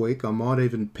 Next week I might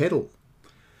even pedal.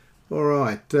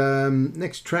 Alright,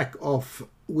 next track off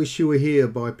Wish You Were Here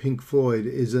by Pink Floyd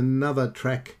is another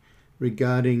track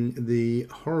regarding the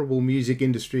horrible music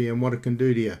industry and what it can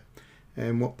do to you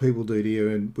and what people do to you,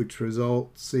 and which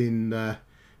results in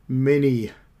many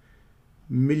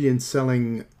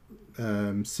million-selling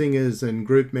singers and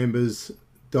group members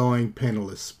dying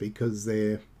penniless because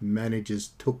their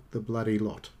managers took the bloody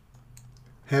lot.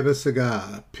 Have a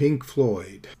Cigar, Pink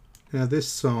Floyd. Now this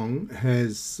song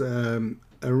has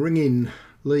a ringing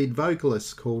lead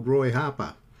vocalist called Roy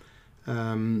Harper.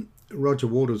 Roger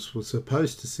Waters was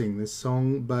supposed to sing this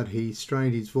song, but he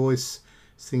strained his voice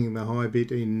singing the high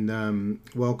bit in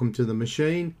Welcome to the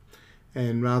Machine,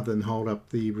 and rather than hold up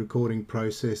the recording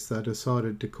process, they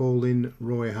decided to call in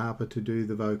Roy Harper to do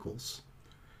the vocals.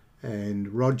 And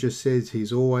Roger says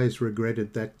he's always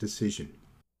regretted that decision.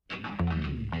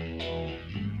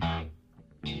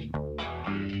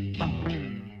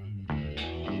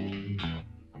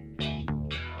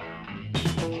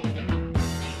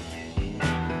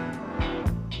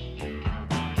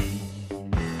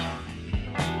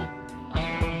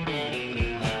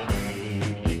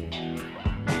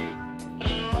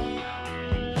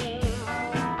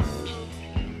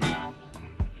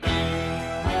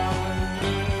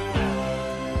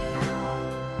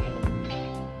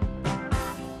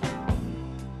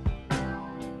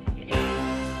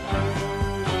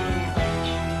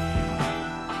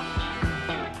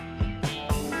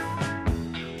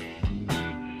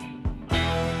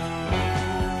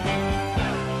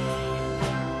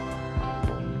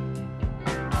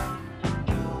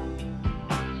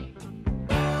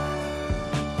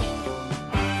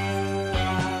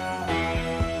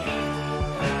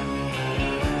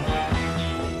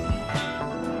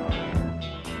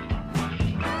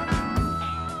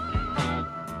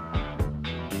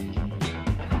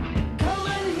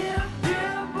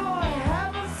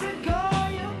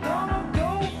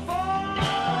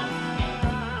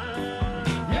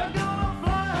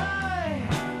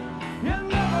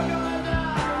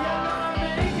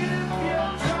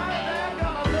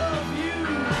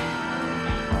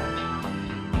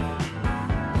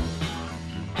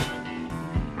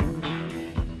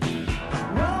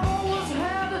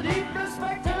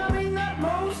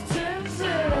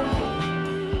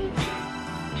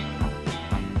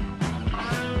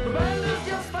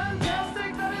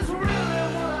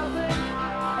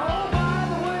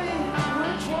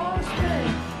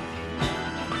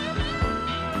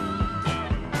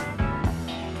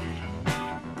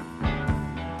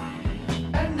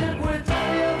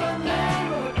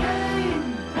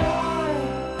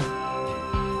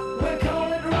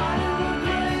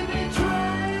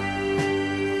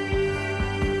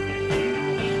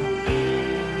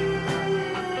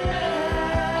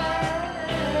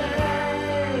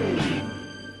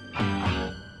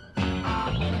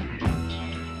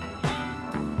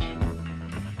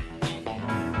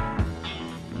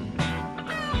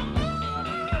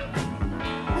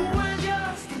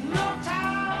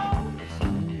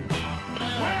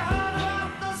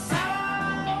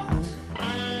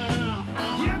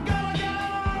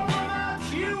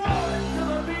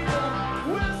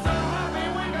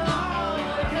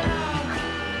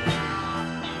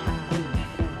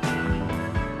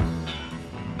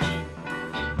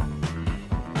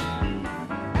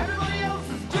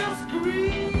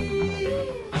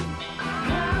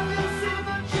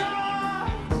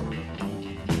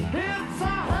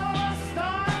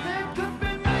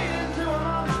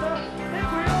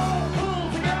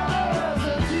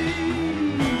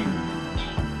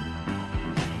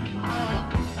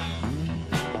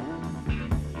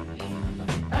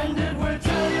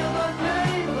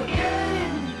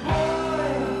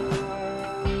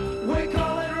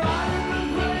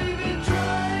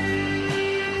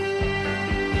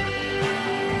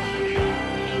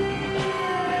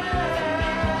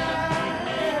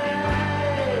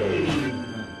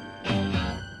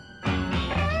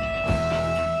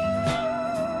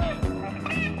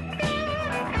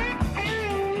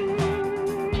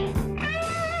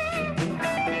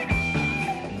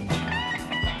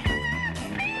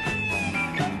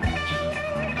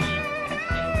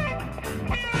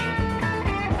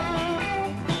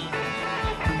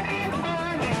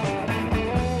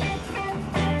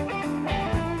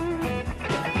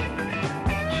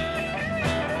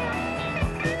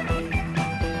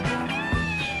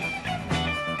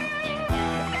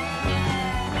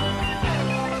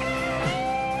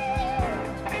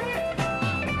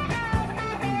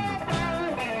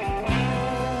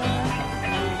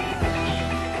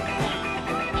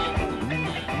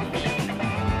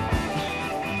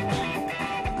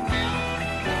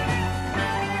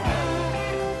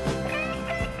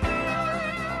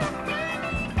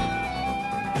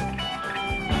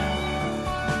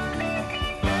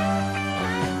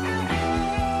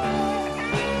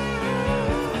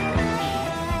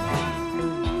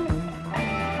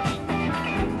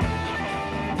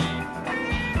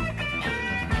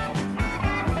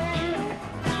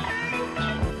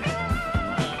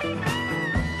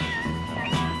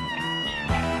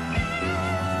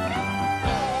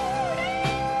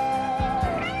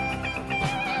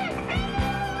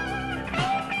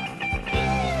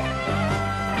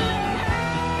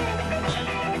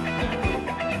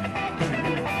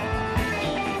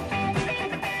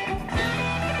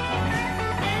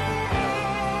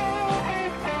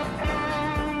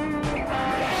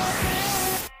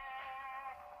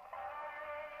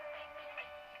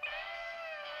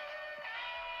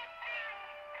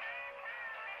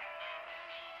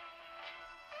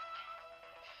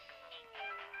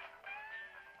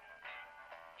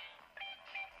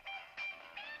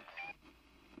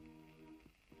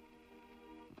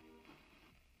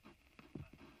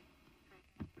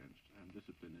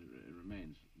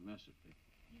 massively.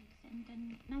 Yes, and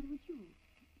neither would you,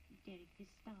 Derek, this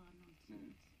star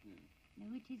nonsense. No,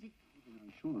 it isn't.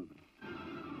 I'm sure of it.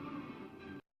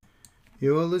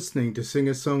 You're listening to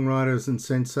singer-songwriters and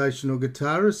sensational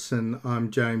guitarists, and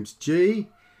I'm James G.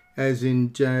 As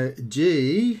in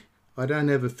G, I don't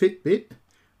have a Fitbit,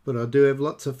 but I do have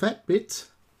lots of fat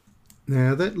bits.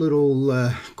 Now, that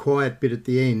little quiet bit at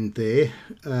the end there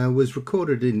was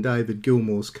recorded in David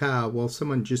Gilmour's car while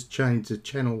someone just changed the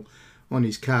channel on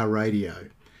his car radio.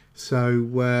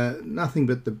 So nothing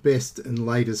but the best and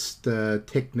latest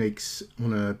techniques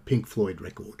on a Pink Floyd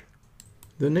record.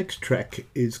 The next track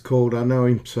is called I Know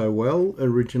Him So Well,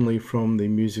 originally from the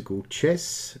musical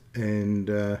Chess, and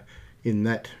in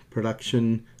that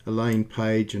production Elaine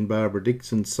Page and Barbara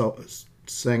Dixon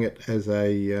sang it as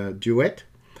a duet.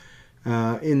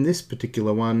 In this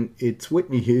particular one, it's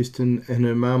Whitney Houston and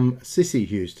her mum Cissy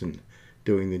Houston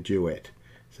doing the duet.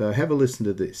 So have a listen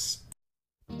to this.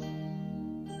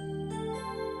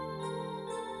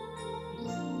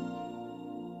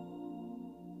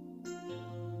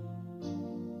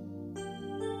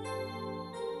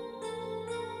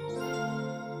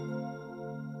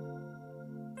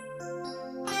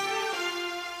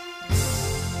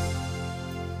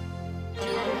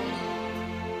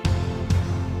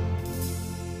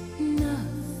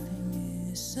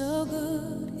 Nothing is so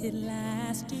good, it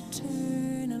lasts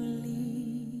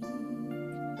eternally.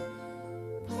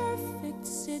 Perfect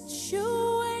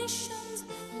situations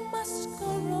must go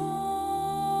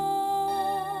wrong,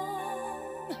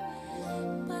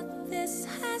 but this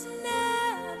has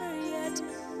never yet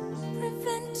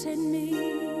prevented me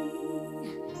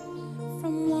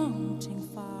from wanting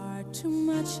far too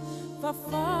much for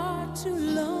far too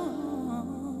long.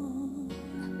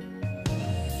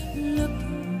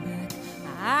 Looking back,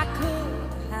 I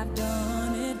could have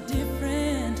done it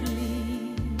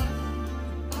differently.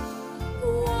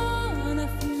 Want a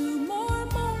few more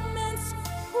moments,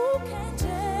 who can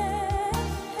tell?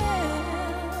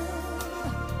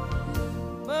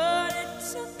 But it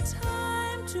took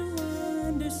time to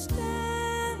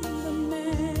understand the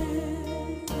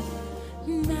man.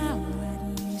 Now at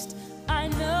least I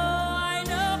know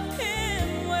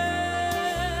him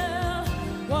well.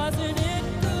 Wasn't it?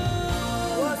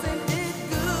 Wasn't it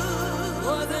good?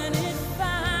 Wasn't it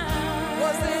fine?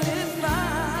 Wasn't it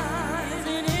fine?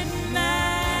 Isn't it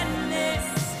madness?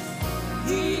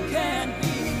 He can't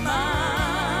be mine.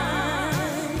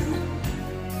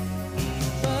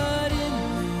 But in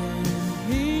the end,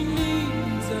 he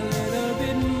needs a little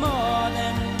bit more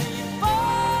than before.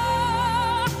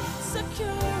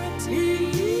 Security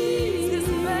is his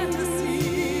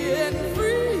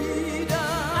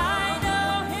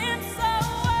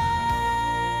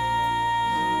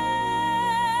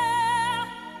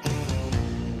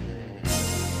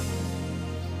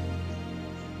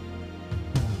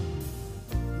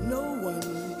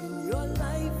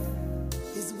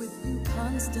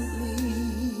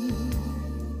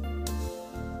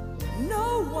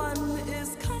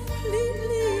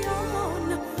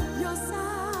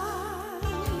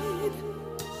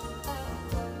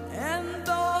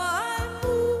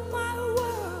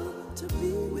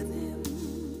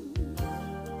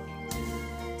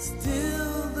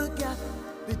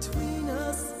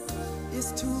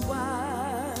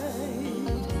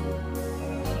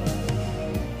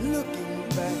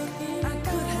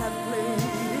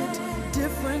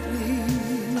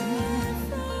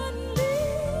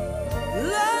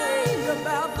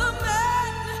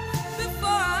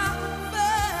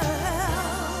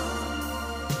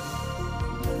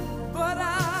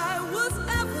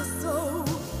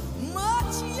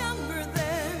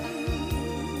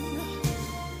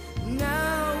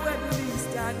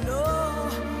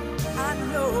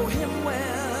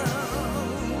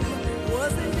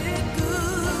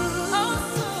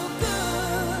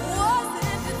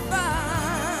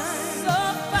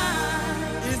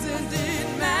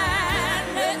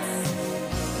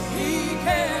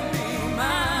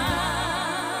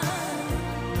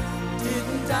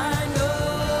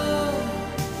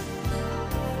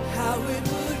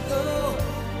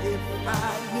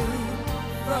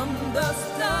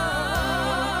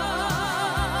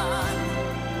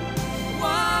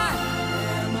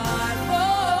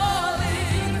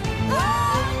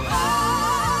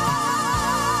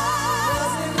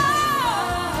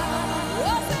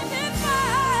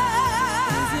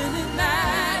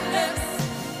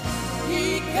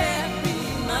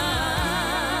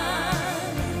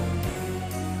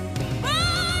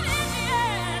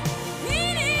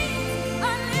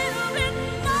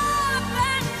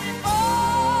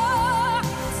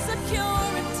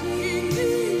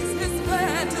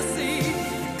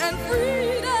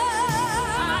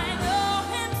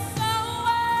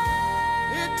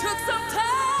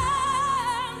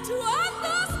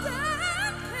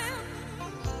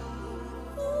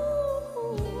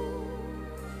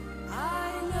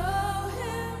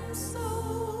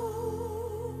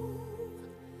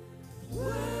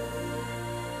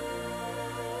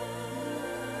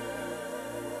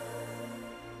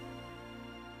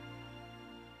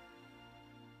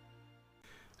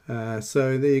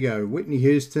So there you go. Whitney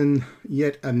Houston,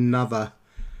 yet another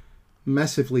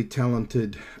massively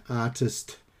talented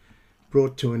artist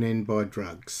brought to an end by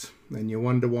drugs. And you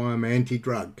wonder why I'm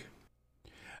anti-drug.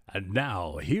 And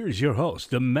now, here's your host,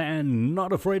 the man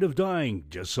not afraid of dying,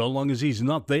 just so long as he's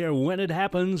not there when it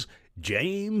happens,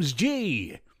 James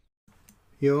G.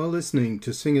 You're listening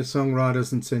to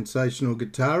singer-songwriters and sensational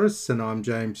guitarists, and I'm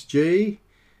James G.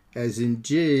 As in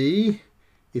G,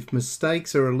 if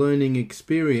mistakes are a learning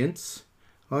experience,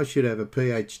 I should have a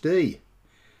PhD.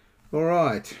 All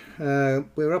right,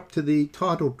 we're up to the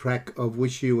title track of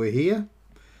Wish You Were Here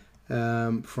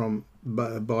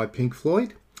by Pink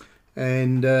Floyd.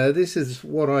 And this is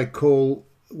what I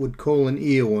would call an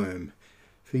earworm.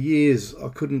 For years, I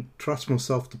couldn't trust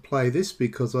myself to play this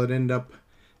because I'd end up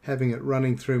having it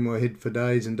running through my head for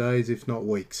days and days, if not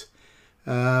weeks.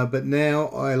 But now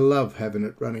I love having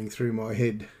it running through my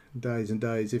head days and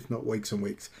days, if not weeks and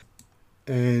weeks.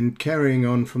 And carrying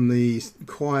on from the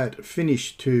quiet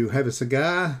finish to Have a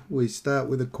Cigar, we start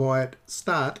with a quiet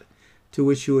start to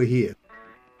Wish You Were Here.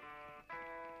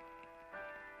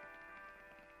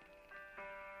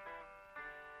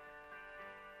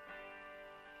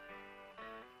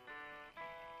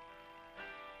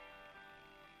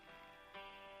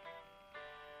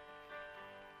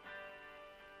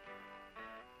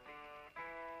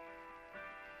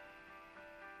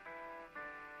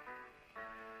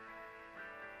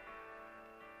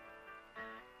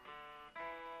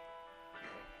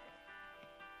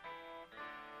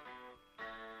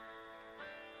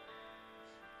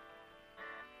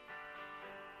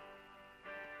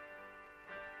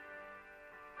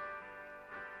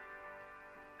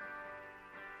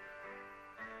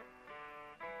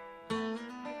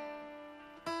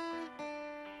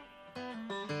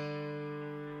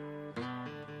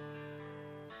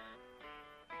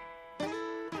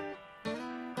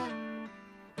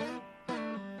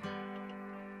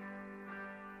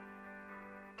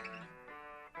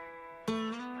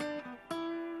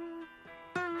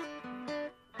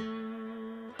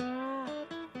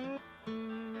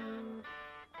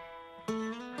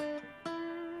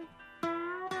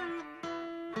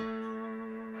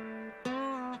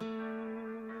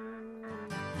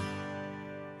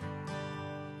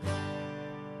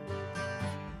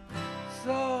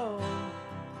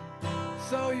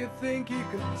 So you think you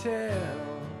can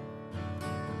tell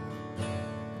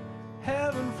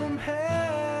heaven from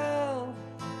hell,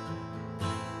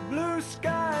 blue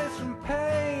skies from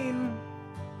pain?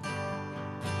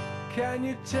 Can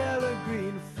you tell a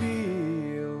green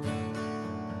field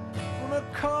from a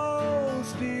cold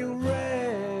steel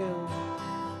rail,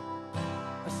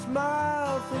 a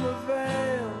smile from a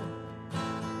veil?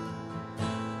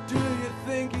 Do you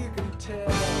think you can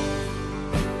tell?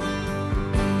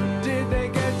 Did they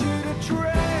get you to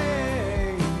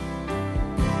train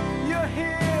your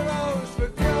heroes for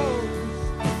ghosts,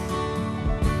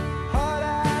 hot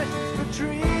ashes for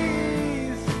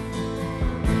trees,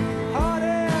 hot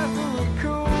air for a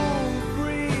cool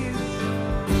breeze,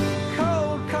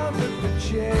 cold comfort for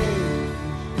change?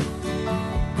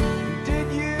 Did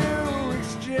you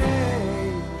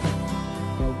exchange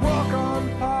a walk-on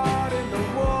part in the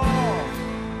wall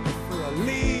for a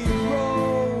lead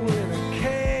role in a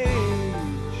cage?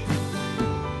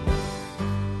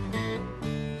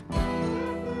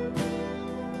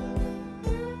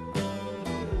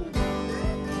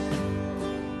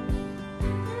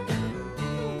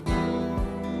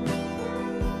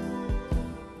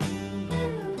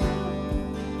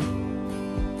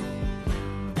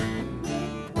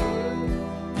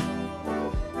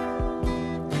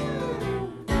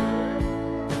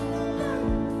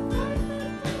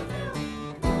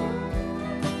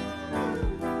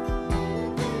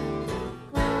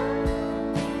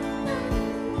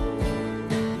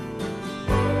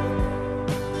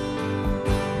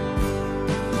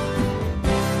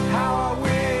 How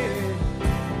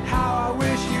I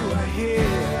wish you were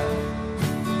here.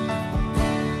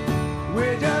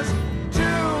 We're just two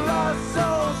lost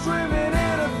souls swimming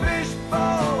in a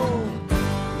fishbowl,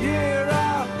 year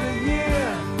after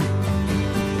year,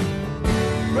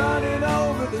 running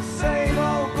over the same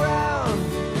old ground.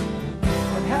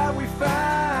 And have we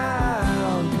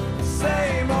found the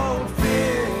same old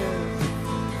fears?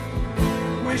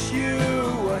 Wish you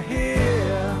were here.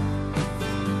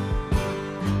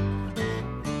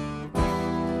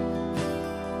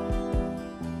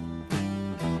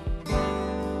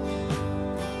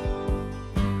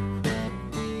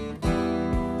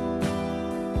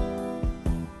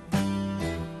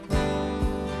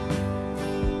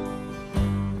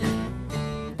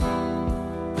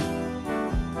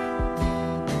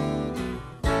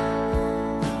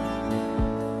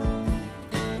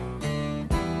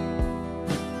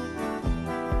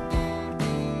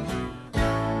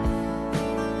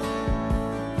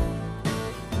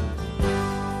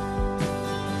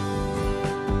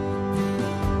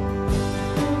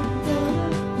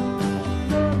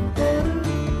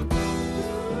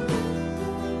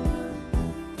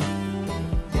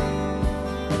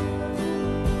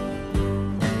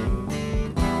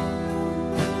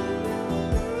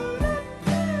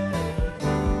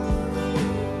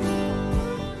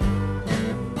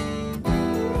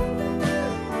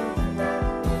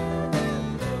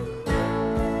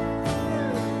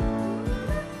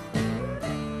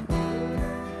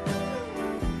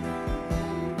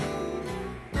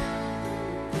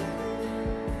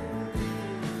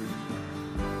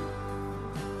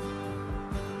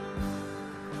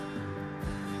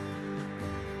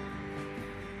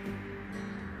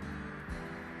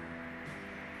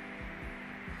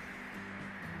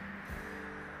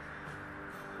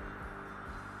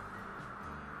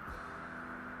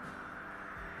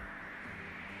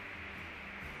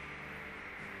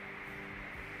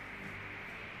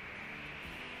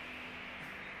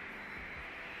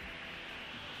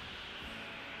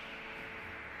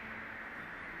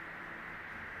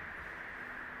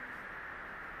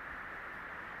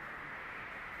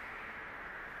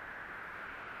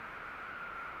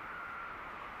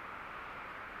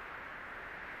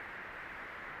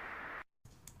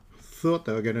 thought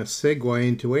they were going to segue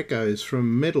into Echoes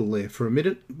from Metal there for a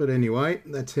minute, but anyway,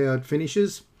 that's how it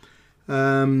finishes.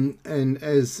 And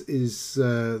as is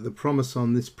the promise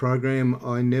on this program,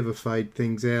 I never fade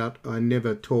things out. I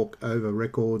never talk over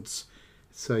records,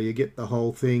 so you get the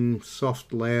whole thing,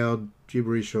 soft, loud,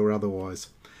 gibberish or otherwise.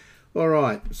 All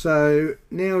right, so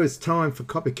now it's time for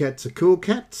Copycats are Cool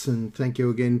Cats, and thank you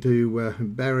again to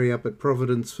Barry up at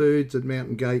Providence Foods at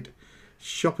Mountain Gate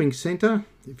Shopping Centre.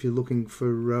 If you're looking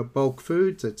for bulk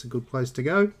foods, that's a good place to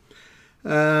go.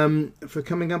 For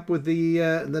coming up with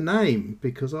the name,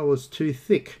 because I was too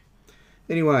thick.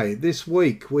 Anyway, this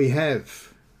week we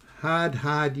have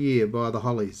Hard Year by the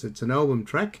Hollies. It's an album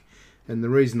track, and the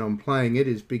reason I'm playing it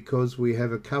is because we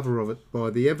have a cover of it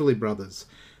by the Everly Brothers.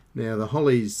 Now, the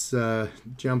Hollies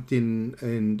jumped in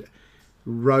and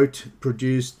wrote,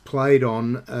 produced, played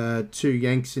on Two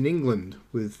Yanks in England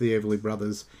with the Everly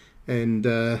Brothers,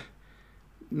 and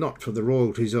not for the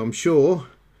royalties, I'm sure.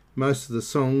 Most of the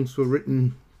songs were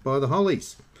written by the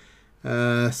Hollies.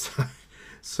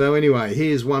 So anyway,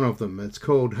 here's one of them. It's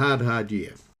called Hard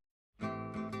Year.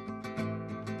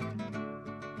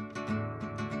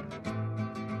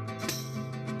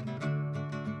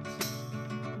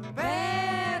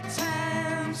 Bad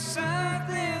times,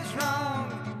 something's wrong.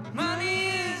 Money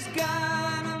is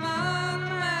gone, I'm on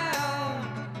my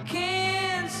own.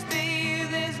 Can't stay,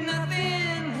 there's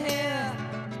nothing here.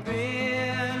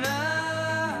 Been a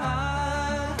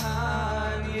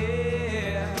hard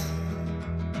year.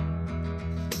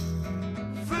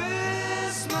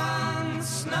 First month,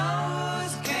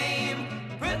 snows came,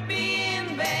 put me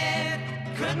in bed.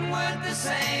 Couldn't work the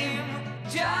same.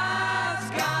 Job's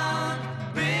gone,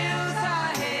 bills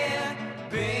are here.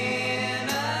 Been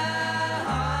a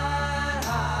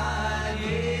hard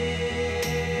year.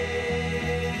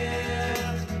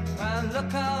 I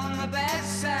look on the bad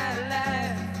side of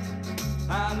life.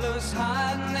 I lose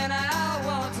heart and then I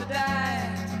want to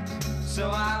die. So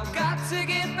I've got to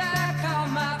get back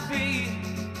on my feet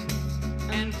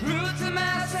and prove to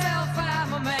myself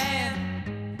I'm a man.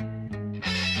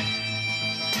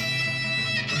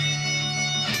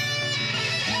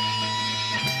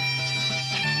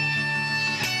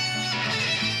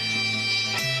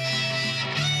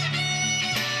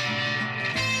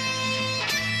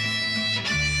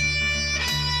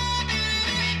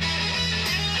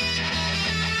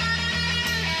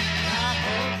 I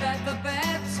hope that the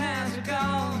bad times are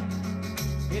gone.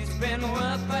 It's been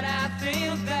work, but I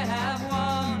think that I've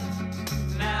won.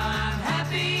 Now I'm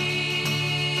happy,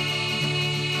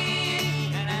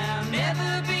 and I'll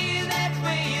never be that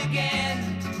way again.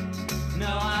 No,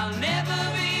 I'll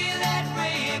never be that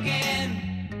way again.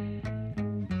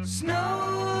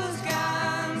 Snow's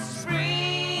gone,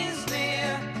 spring's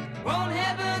near. Won't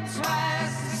happen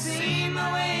twice to see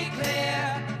my way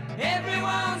clear.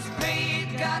 Everyone's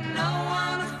paid, got no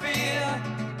one to fear.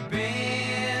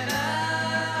 Been a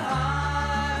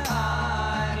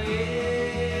hard year.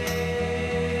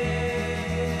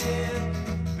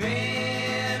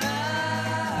 Been a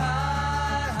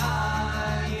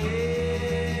hard year.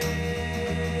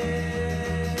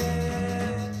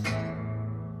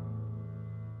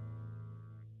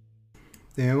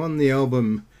 Now, on the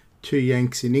album Two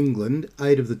Yanks in England,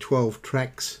 8 of the 12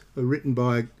 tracks are written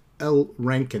by Al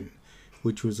Rankin,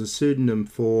 which was a pseudonym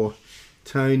for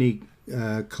Alan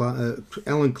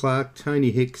Clark,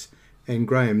 Tony Hicks and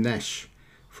Graham Nash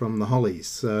from the Hollies.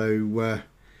 So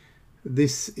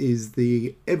this is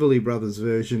the Everly Brothers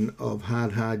version of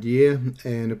Hard Year,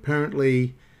 and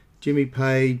apparently Jimmy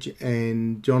Page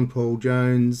and John Paul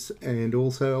Jones and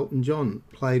also Elton John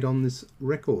played on this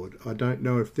record. I don't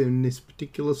know if they're in this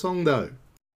particular song though.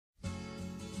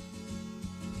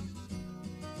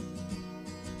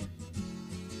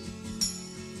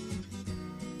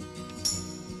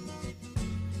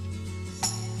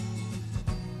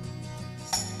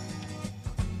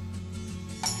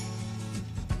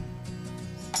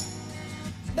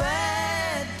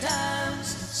 Bad times,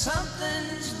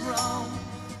 something's wrong.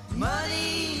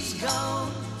 Money's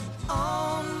gone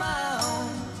on my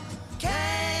own.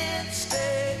 Can't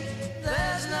stay,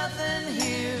 there's nothing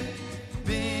here.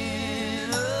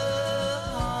 Been a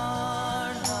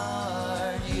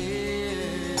hard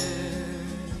year.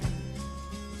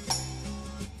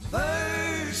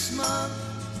 First month,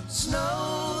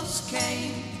 snows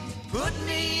came, put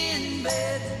me in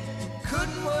bed.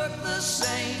 Couldn't work the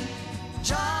same.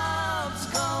 Job's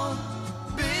gone,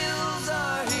 bills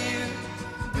are here.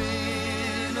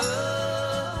 Been a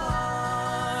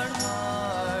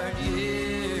hard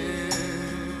year.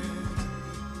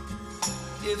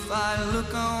 If I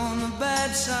look on the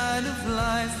bad side of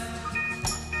life,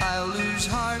 I'll lose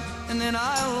heart and then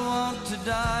I'll want to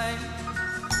die.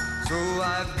 So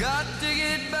I've got to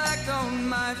get back on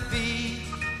my feet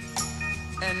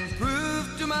and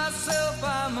prove to myself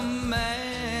I'm a man.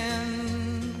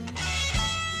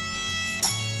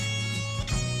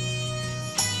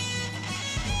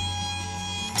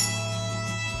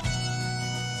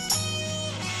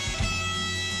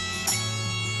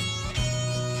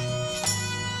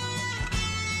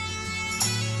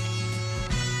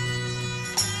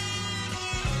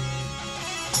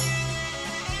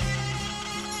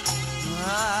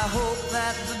 I hope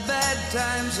that the bad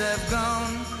times have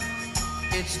gone.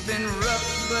 It's been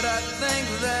rough, but I think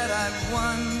that I've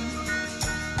won.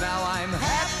 Now I'm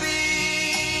happy,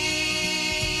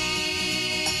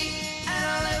 and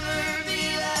I'll never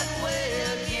be that way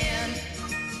again.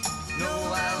 No,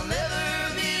 I'll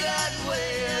never be that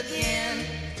way again.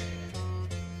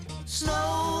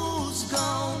 Snow's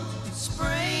gone,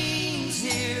 spring's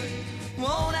here.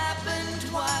 Won't happen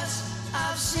twice.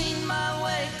 I've seen my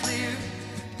way clear.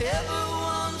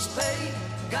 Everyone's paid,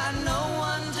 got no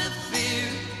one to fear.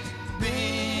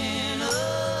 Been a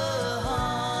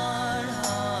hard,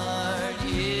 hard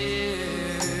year.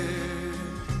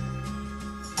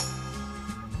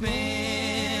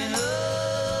 Been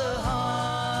a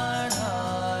hard,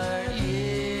 hard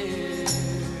year.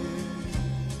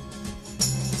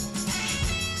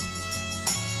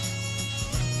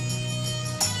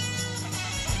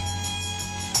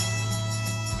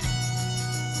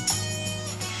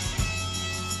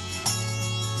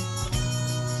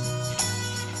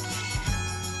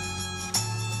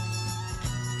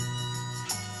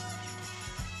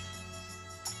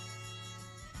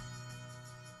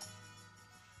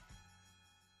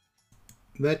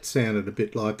 That sounded a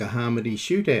bit like a harmony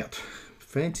shootout.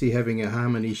 Fancy having a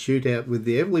harmony shootout with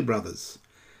the Everly Brothers.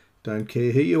 Don't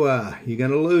care who you are, you're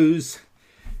going to lose.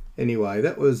 Anyway,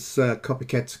 that was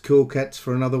Copycats Are Cool Cats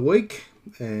for another week.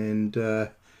 And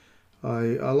I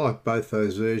like both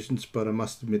those versions, but I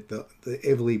must admit that the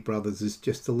Everly Brothers is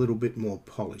just a little bit more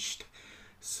polished.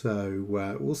 So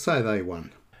we'll say they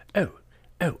won. Oh,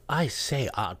 I say,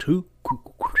 R2.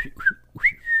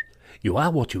 You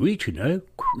are what you eat, you know.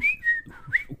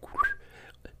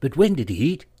 But when did he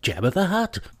eat Jabba the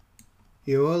Hutt?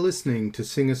 You are listening to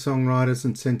singer-songwriters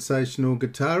and sensational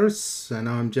guitarists, and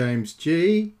I'm James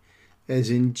G.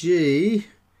 As in G,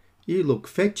 you look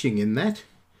fetching in that.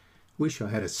 Wish I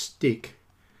had a stick.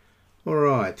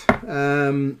 Alright,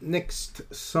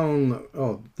 next song,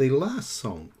 the last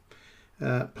song.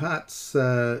 Parts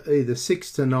either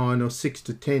 6 to 9 or 6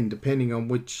 to 10, depending on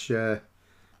which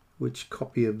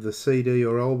copy of the CD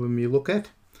or album you look at,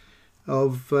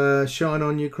 of Shine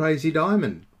On You Crazy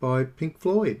Diamond by Pink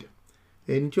Floyd.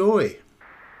 Enjoy.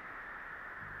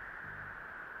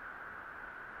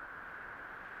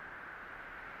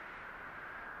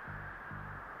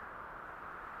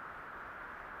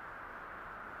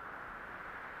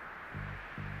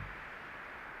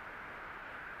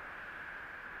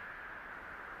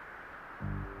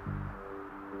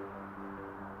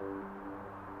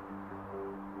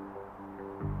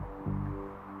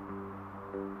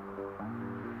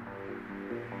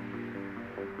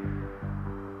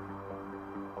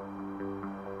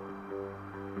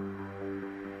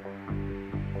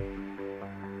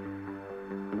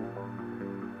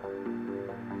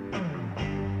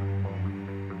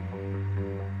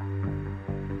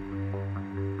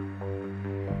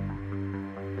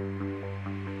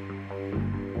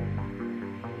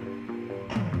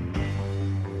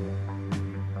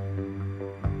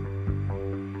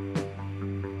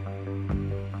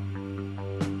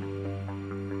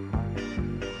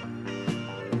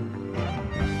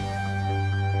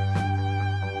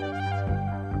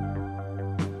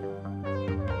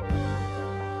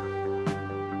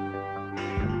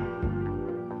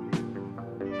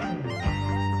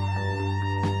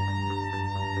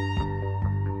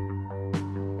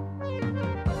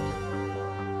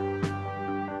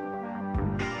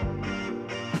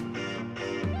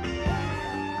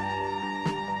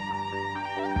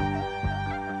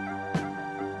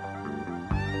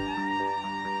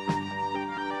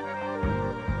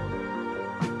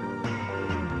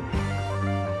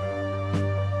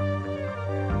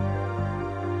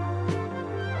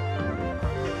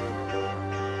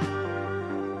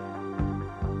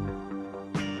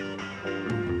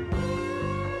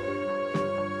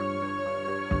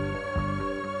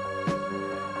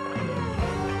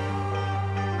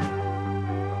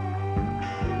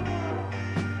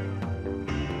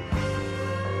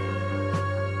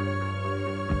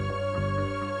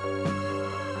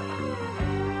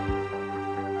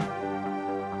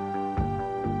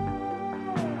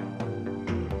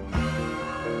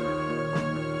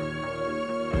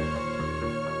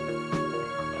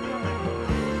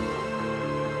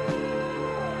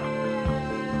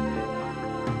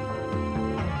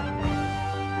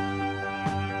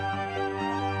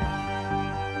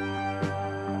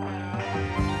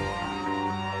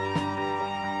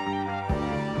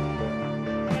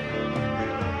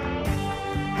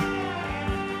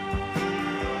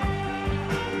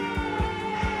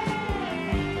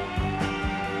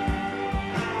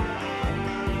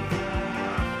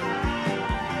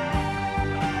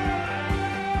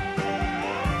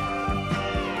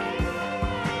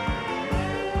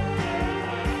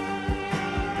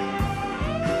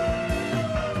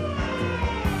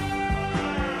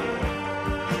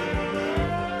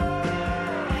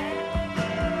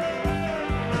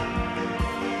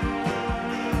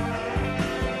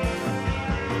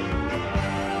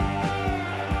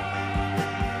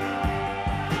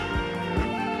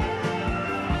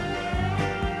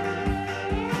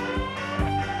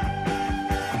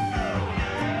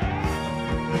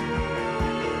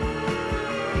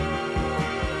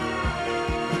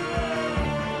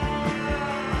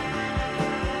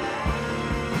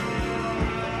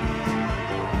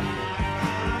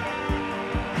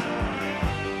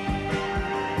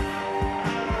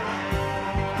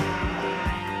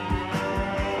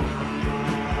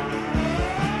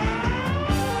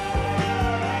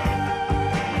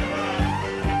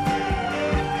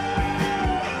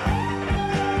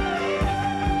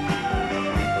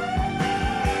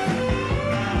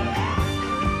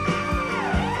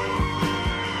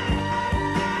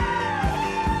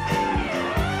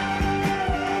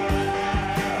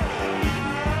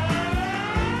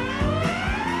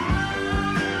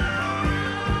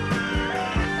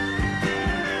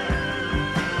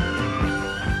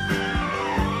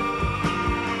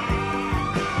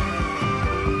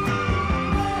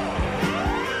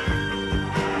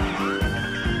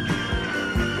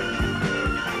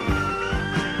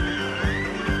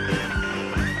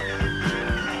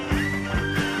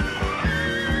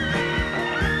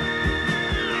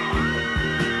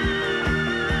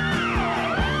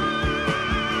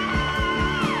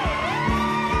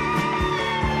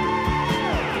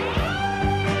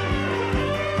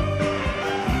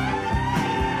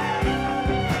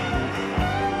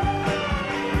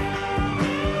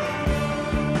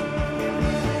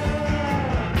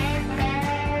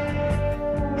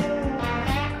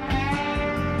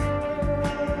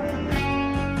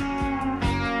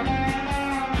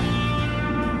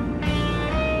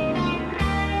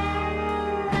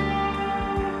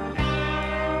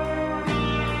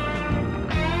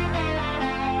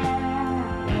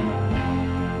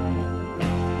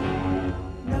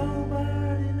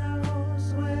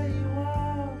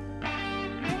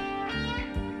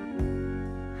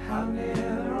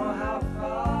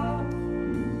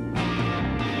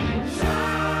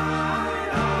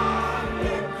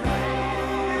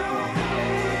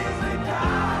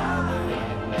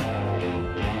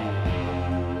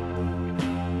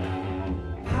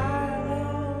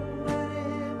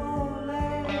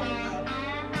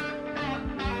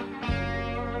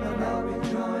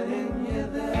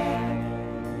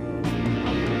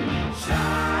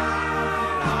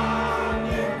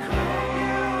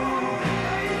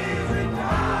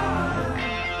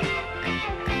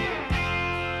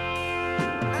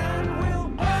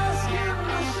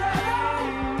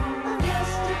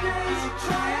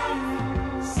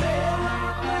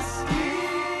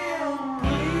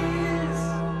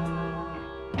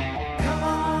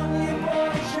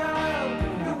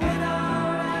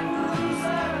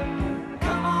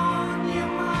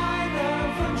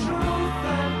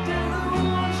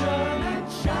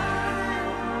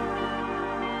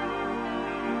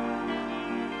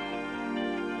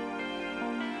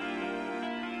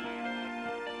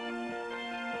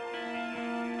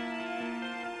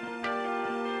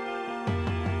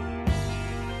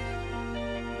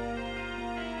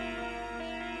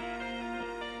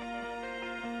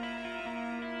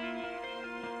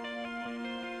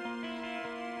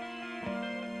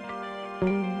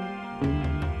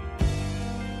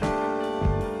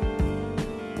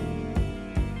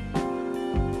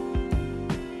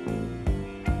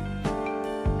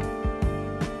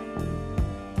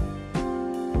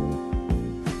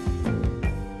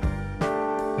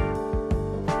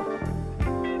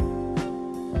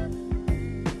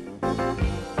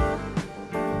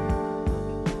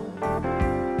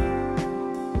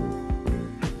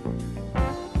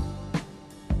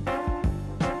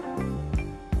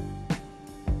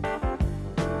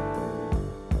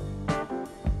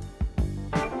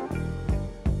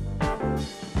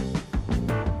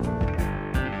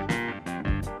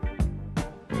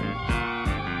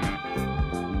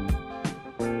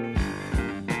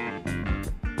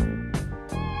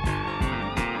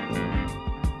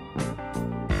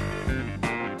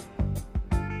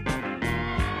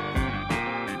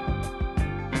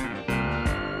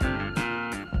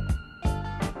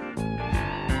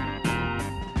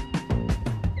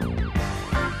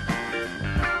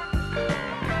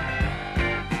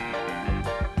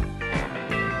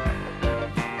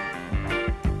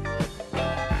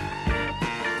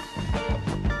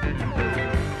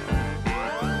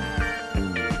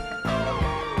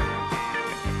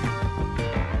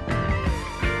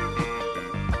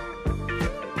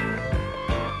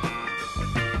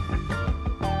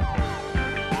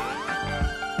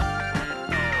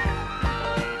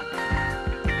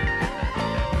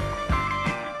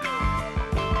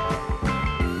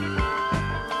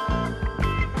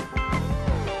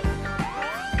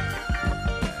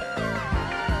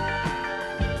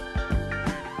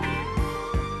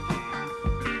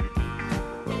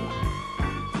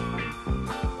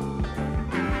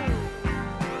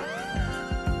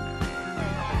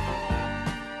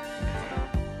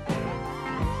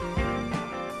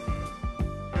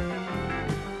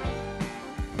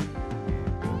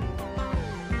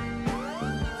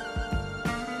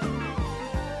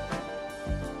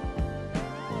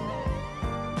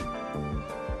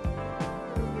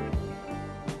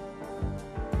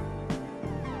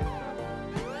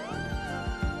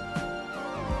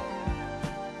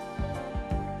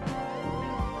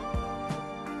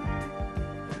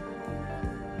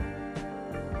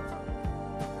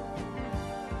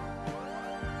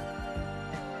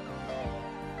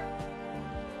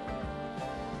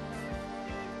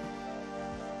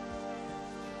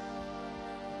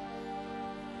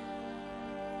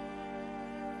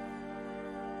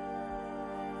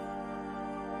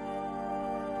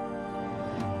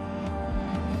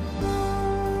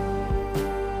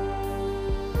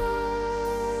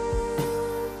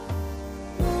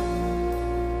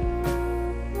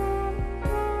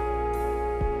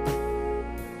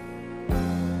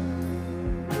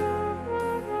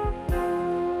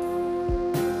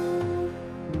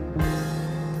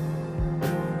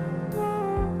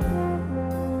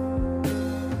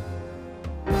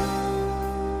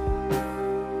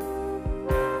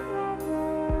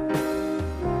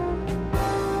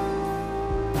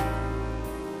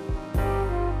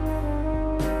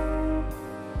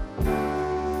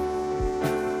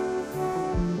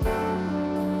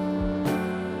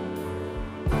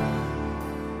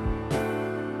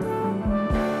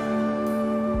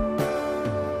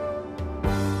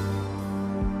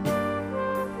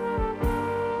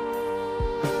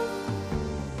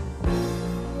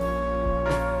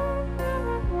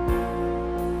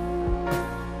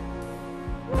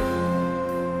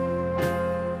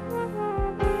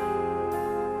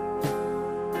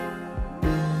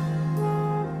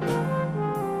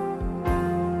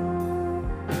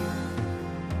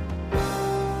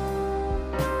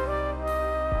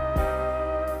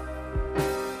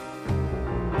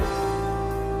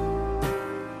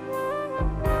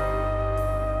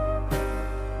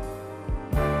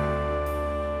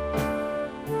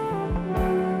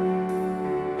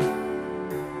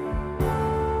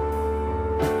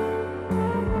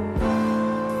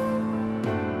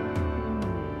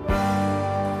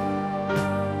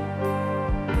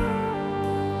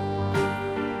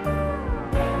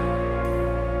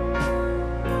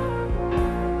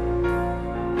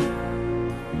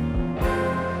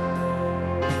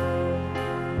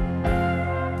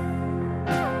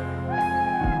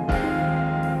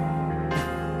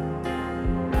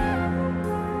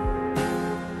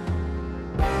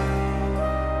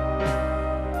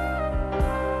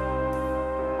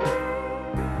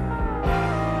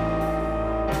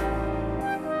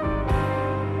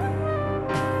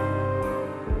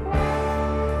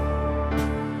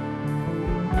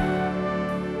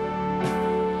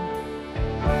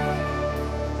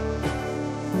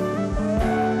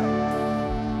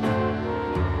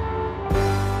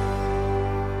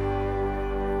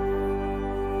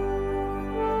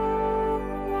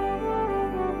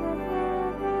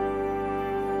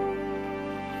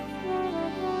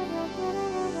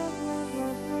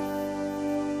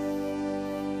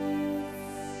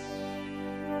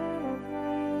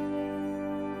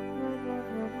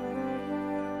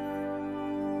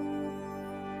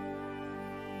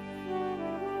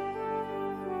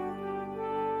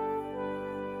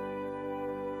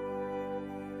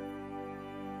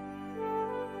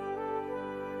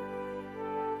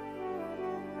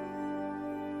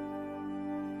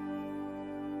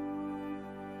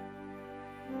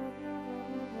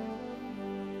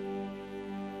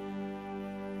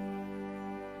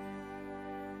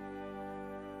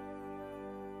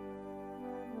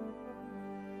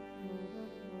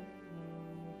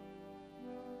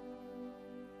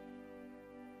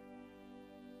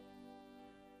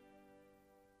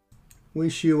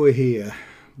 Wish You Were Here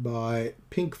by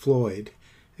Pink Floyd,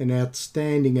 an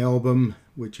outstanding album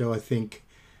which I think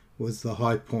was the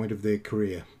high point of their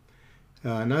career.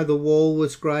 I know The Wall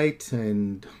was great,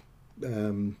 and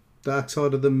Dark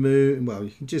Side of the Moon, well,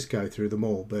 you can just go through them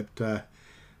all, but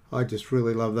I just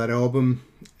really love that album,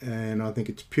 and I think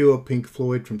it's pure Pink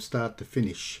Floyd from start to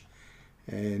finish.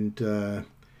 And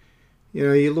you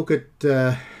know, you look at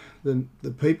the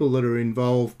people that are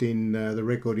involved in the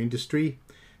record industry,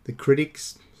 the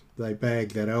critics, they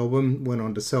bagged that album, went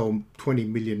on to sell 20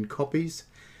 million copies.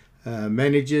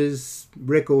 Managers,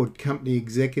 record company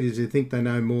executives who think they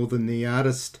know more than the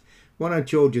artist, why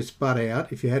don't you all just butt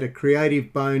out? If you had a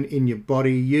creative bone in your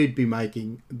body, you'd be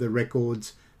making the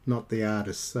records, not the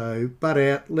artists. So butt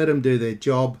out, let them do their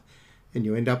job, and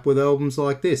you end up with albums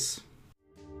like this.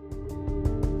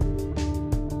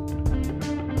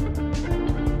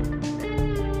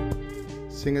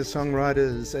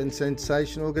 Singer-songwriters and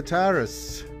sensational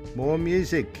guitarists. More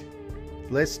music.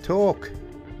 Less talk.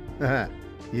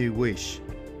 You wish.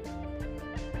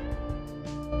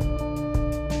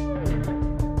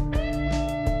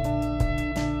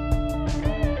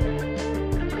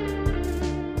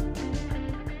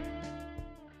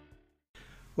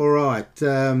 Alright,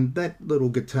 that little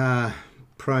guitar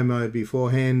promo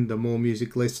beforehand, the more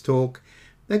music, less talk,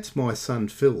 that's my son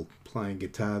Phil playing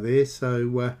guitar there,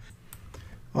 so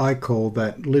I call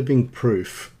that living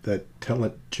proof that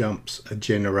talent jumps a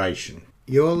generation.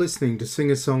 You're listening to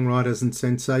singer-songwriters and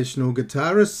sensational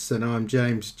guitarists, and I'm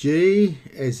James G,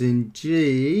 as in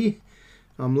G.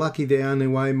 I'm lucky they only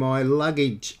weigh my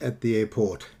luggage at the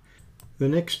airport. The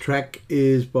next track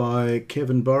is by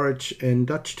Kevin Borich and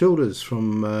Dutch Tildes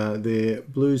from their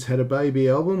Blues Had a Baby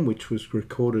album, which was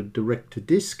recorded direct to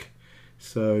disc.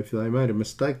 So if they made a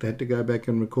mistake, they had to go back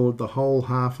and record the whole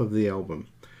half of the album.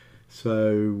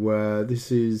 So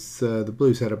this is The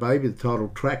Blues Had a Baby, the title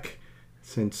track.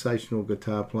 Sensational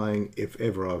guitar playing, if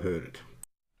ever I've heard it.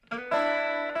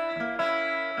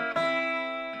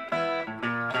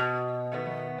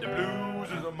 The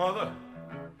blues is a mother,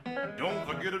 don't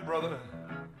forget it, brother.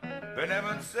 Been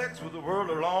having sex with the world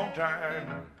a long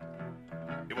time.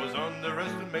 It was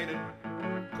underestimated,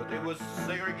 cause it was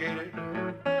segregated.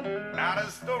 Now the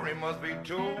story must be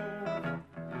told.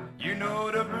 You know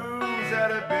the blues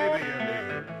had a baby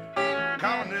and they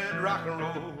counted it rock and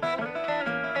roll.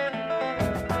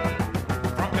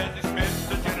 From Bessie Smith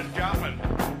to Janis Joplin,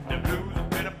 the blues have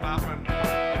been a poppin'.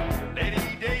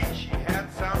 Lady Day, she had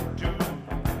some too.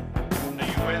 The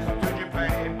U.S. to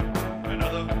Japan and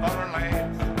other foreign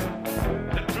lands.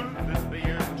 The truth is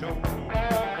being told.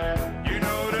 You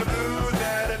know the blues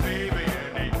had a baby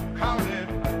and they counted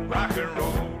rock and roll.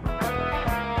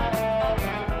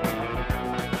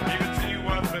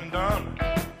 Done.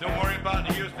 Don't worry about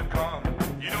the years to come.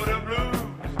 You know the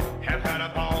blues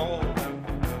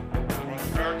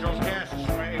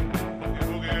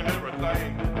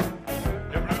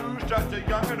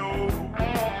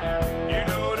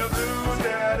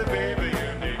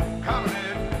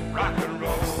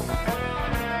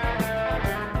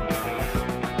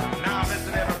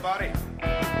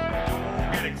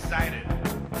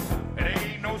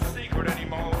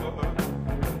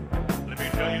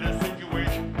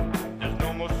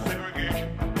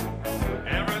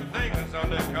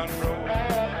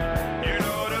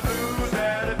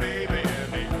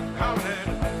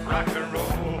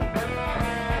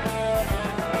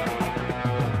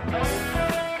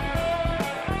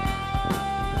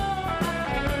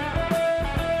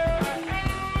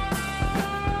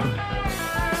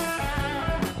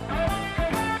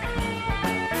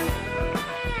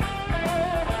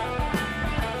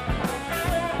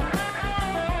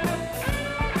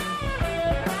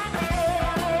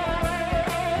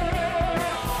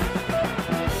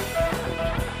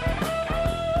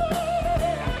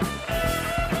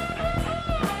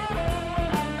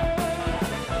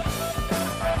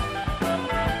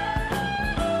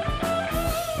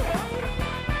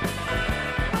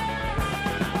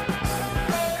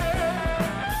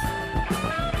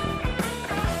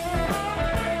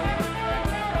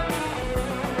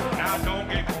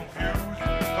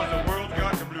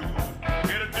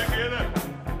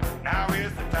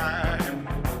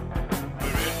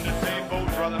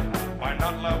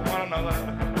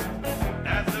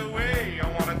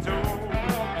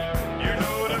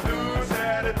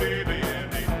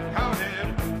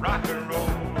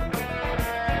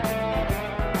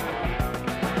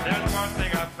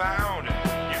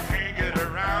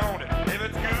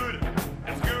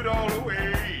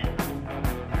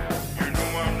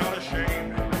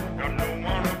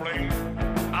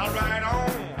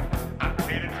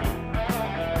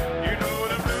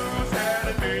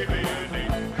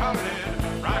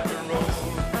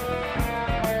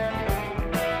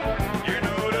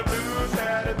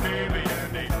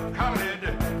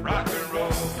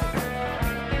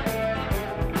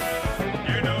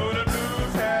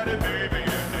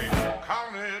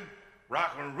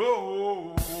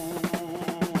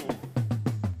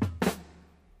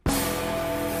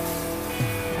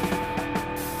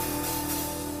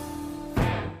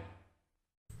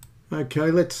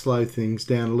Okay, let's slow things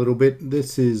down a little bit.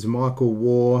 This is Michael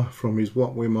Waugh from his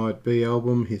What We Might Be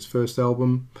album, his first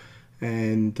album,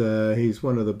 and he's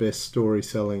one of the best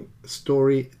storytelling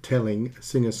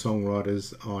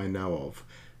singer-songwriters I know of,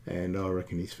 and I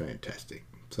reckon he's fantastic.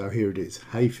 So here it is,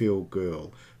 Hayfield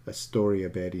Girl, a story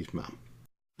about his mum.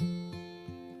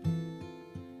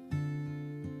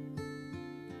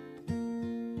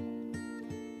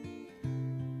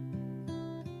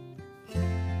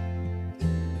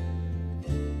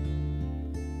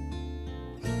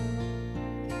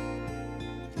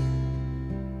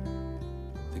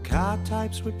 Car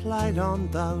types we played on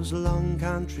those long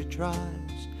country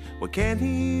drives were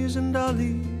Kennys and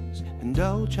Ollies and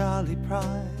old Charlie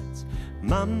Prides.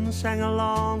 Mum sang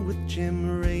along with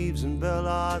Jim Reeves and Bill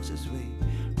Ives as we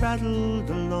rattled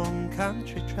along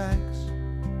country tracks.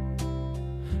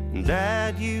 And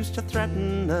Dad used to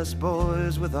threaten us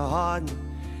boys with a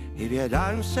hiding if you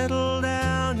don't settle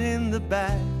down in the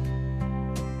back.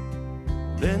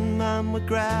 Then Mum would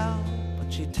growl,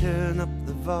 but she'd turn up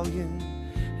the volume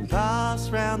and pass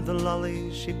round the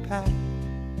lollies she packed.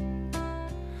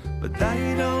 But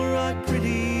they don't write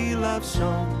pretty love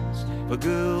songs for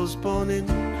girls born in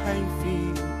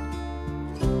Hayfield.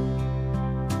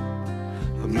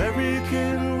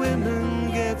 American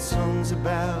women get songs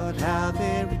about how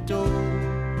they're adored.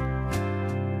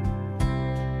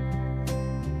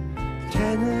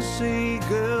 Tennessee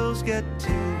girls get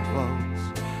two quotes,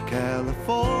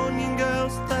 Californian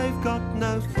girls, they've got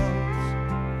no faults.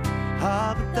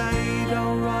 Ah, but they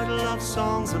don't write love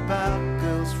songs about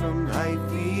girls from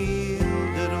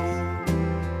Hayfield at all.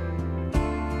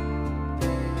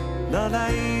 No,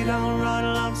 they don't write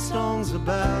love songs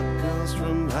about girls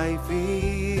from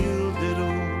Hayfield at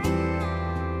all.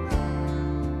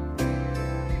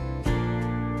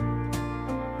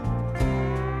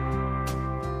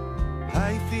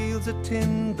 Hayfield's a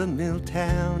timber mill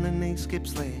town in East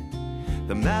Gippsland.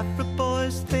 The Maverick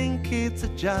boys think it's a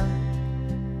joke.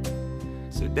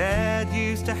 So Dad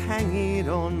used to hang it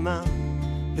on Mum,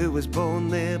 who was born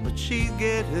there, but she'd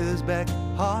get hers back,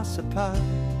 I suppose.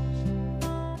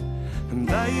 And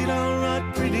they don't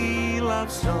write pretty love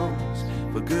songs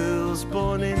for girls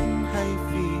born in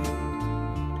Hayfield.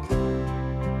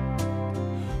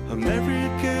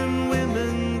 American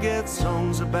women get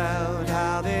songs about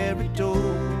how they're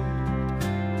adored.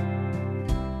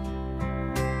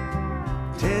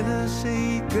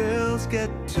 Tennessee girls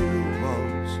get two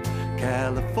woes,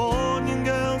 Californian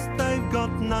girls, they've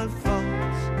got no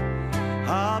faults.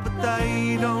 Ah, but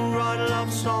they don't write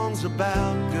love songs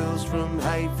about girls from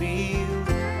Hayfield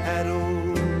at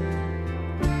all.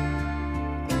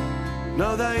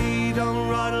 No, they don't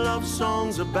write love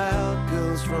songs about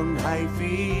girls from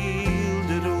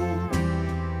Hayfield at all.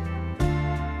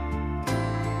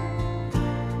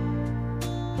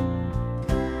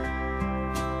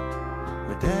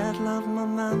 My dad loved my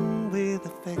mum with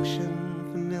affection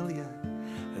familiar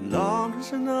and long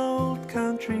as an old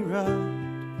country road.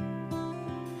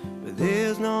 But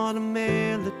there's not a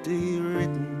melody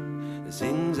written that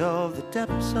sings of the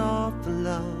depths of the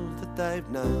love that they've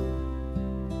known.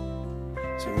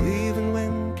 So even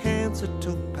when cancer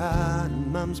took part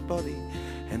in Mum's body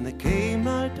and the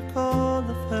chemo took all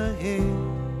of her hair,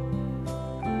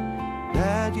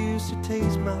 Dad used to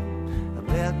tease Mum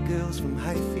about girls from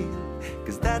Hayfield,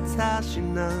 'cause that's how she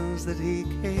knows that he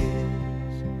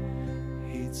cares.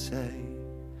 He'd say,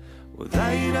 well,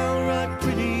 they don't write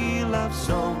pretty love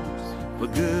songs for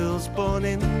girls born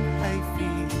in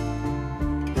Hayfield,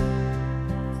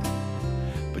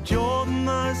 but you're the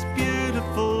most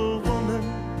beautiful woman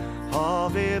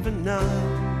I've ever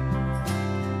known.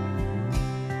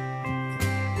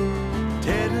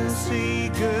 Tennessee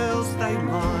girls, they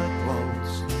might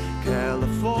waltz,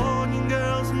 Californian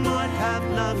girls might have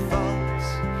no faults.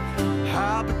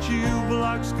 How but you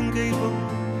blokes can keep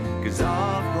them, 'cause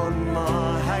I've got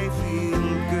my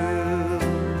Hayfield girl.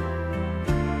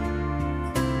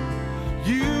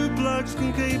 You blokes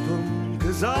can keep them,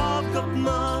 'cause I've got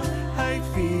my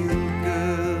Hayfield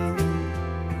girl.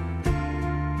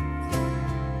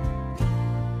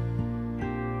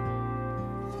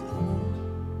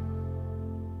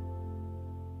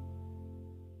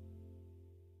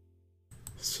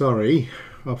 Sorry,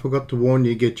 I forgot to warn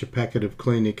you, get your packet of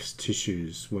Kleenex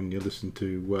tissues when you listen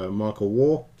to Michael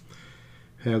Waugh.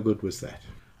 How good was that?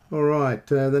 Alright,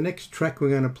 the next track we're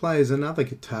going to play is another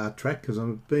guitar track, because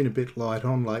I've been a bit light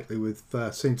on lately with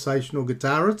sensational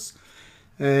guitarists.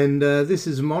 And this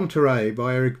is Monterey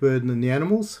by Eric Burdon and the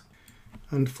Animals.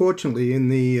 Unfortunately, in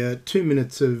the 2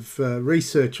 minutes of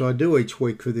research I do each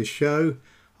week for this show,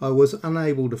 I was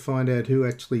unable to find out who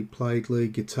actually played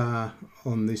lead guitar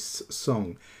on this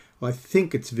song. I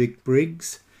think it's Vic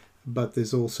Briggs, but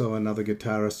there's also another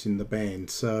guitarist in the band,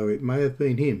 so it may have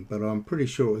been him, but I'm pretty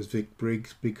sure it was Vic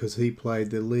Briggs because he played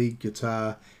the lead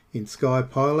guitar in Sky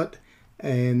Pilot,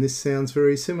 and this sounds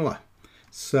very similar.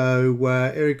 So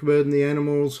Eric Bird and the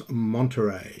Animals,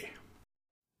 Monterey.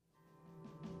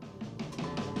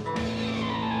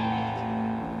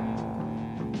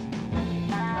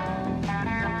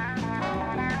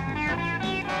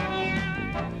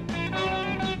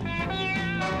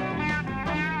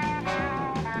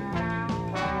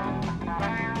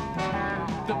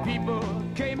 The people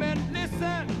came and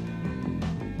listened.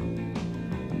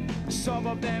 Some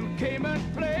of them came and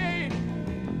played.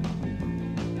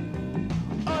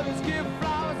 Others give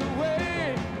flowers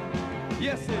away.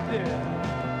 Yes, they did.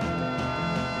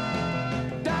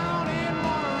 Down in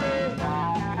Monterey.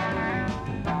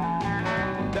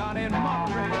 Down in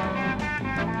Monterey.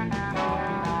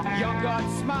 Young God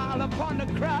smiled upon the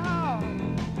crowd.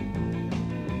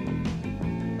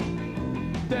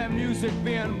 Their music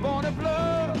being born of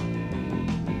love.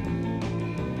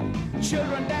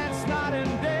 Children dance night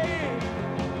and day.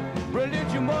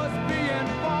 Religion was being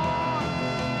born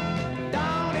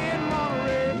down in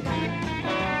Monterey.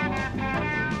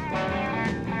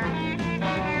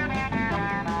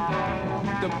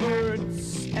 The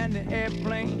birds and the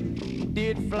airplane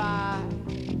did fly.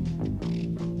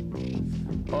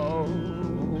 Oh,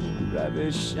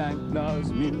 Ravi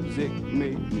Shankar's music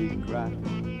made me cry.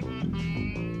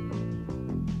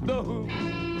 The Who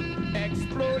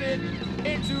exploded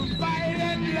into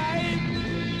violent light.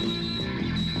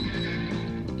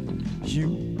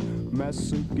 Hugh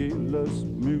Masekela's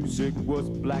music was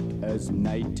black as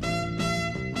night.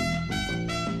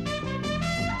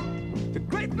 The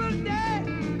Grateful Dead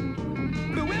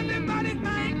blew everybody's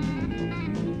mind.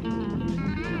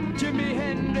 Jimi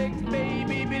Hendrix,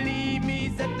 baby, believe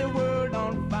me, set the world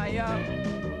on fire.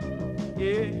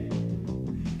 Yeah,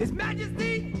 His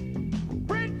Majesty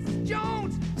Prince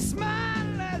Jones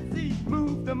smiled as he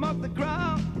moved them up the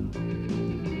ground.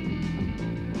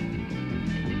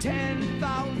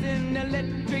 10,000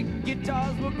 electric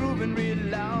guitars were grooving real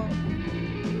loud.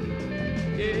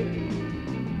 Yeah.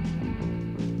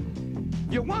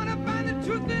 You wanna find the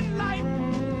truth in life?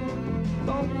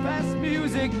 Don't pass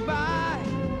music by.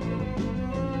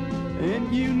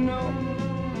 And you know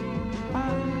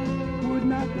I would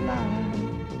not lie.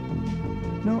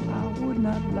 No, I would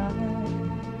not lie.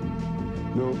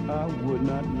 No, I would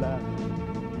not lie.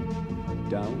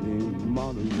 Down in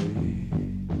Monterey.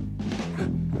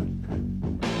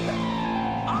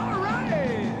 All right.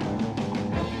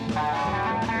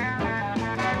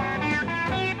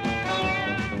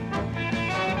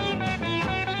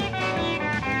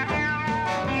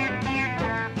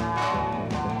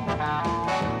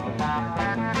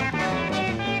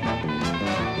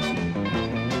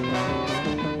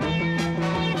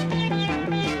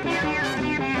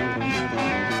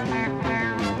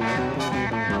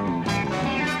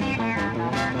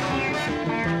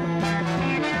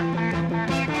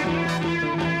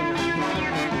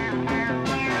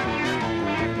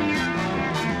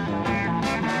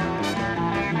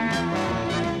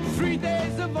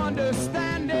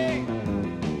 Understanding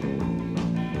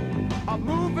of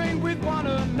moving with one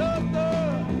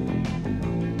another.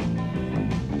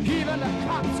 Even the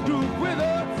cops group with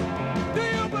us. Do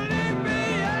you believe me?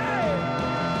 Yeah.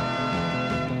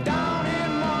 Down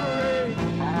in Monterey.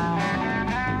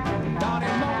 Down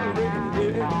in Monterey.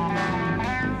 Yeah.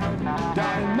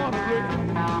 Down in Monterey.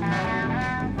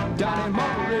 Down in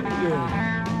Monterey. Yeah.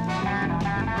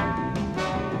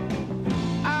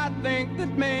 Think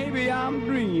that maybe I'm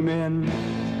dreaming.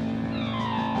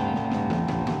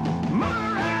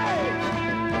 Monterey,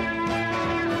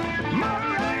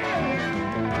 Monterey,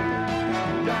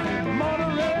 down in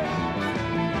Monterey.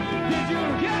 Did you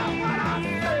hear what I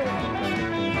said?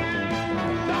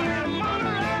 Down in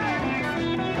Monterey,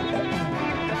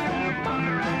 down in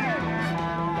Monterey.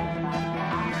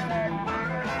 I said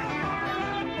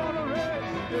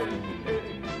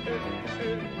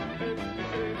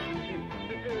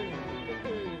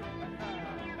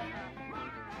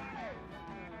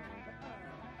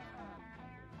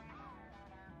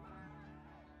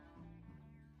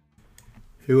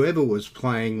Whoever was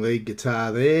playing lead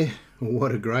guitar there,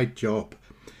 what a great job.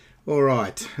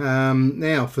 Alright,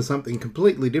 now for something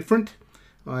completely different.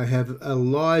 I have a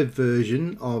live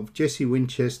version of Jesse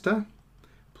Winchester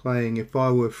playing If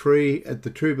I Were Free at the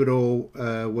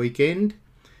Troubadour weekend.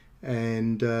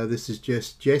 And this is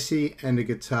just Jesse and a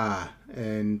guitar.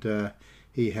 And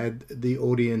he had the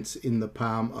audience in the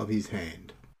palm of his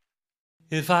hand.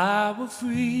 If I were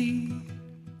free,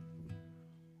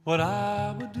 what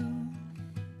I would do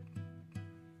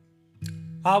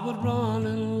I would run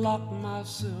and lock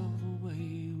myself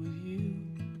away with you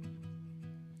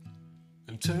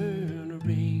and turn a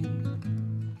ring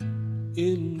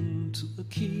into a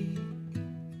key.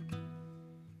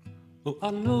 Oh, I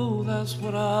know that's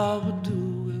what I would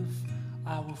do if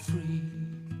I were free.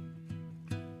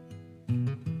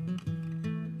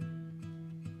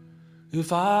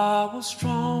 If I was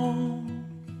strong,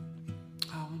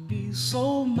 I would be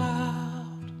so mild.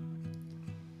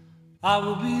 I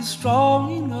would be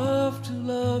strong enough to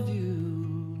love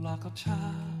you like a child.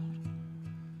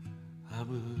 I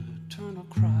would turn a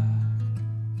cry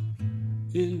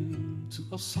into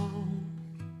a song.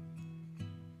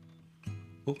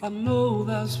 Oh, I know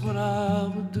that's what I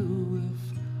would do if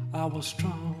I was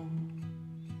strong.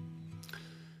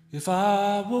 If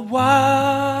I were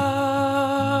wise,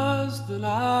 then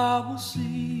I will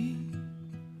see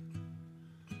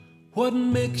what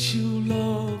makes you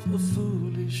love a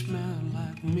foolish man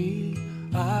like me.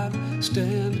 I'd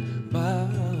stand by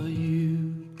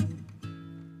you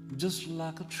just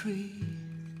like a tree.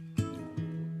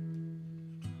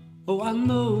 Oh, I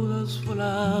know that's what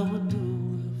I would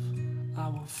do if I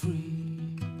were free.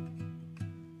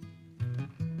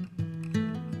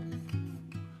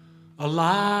 A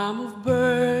line of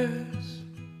birds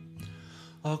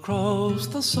across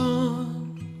the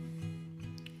sun.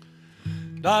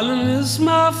 Darling, it's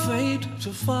my fate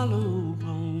to follow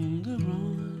on the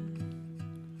run.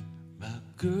 But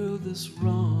girl, this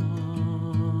running's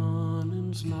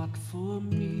not for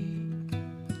me.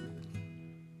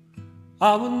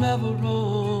 I would never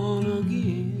run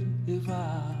again if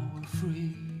I were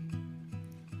free.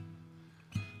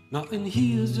 Now, and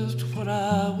here's just what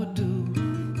I would do.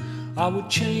 I would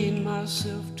chain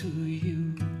myself to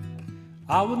you.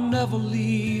 I would never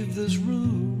leave this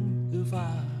room if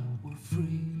I were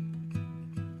free.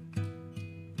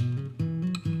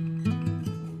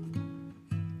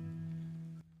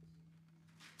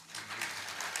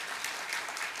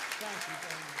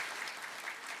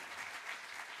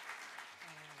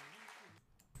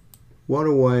 What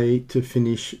a way to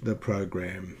finish the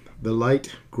program. The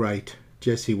late, great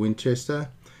Jesse Winchester,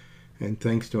 and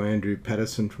thanks to Andrew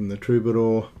Patterson from the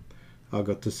Troubadour, I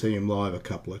got to see him live a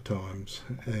couple of times,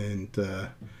 and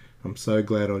I'm so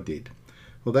glad I did.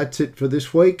 Well, that's it for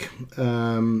this week.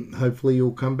 Hopefully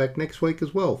you'll come back next week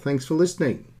as well. Thanks for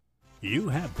listening. You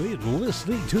have been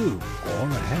listening to, or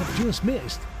have just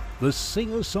missed, the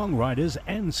Singer-Songwriters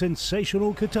and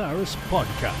Sensational Guitarists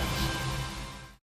podcast.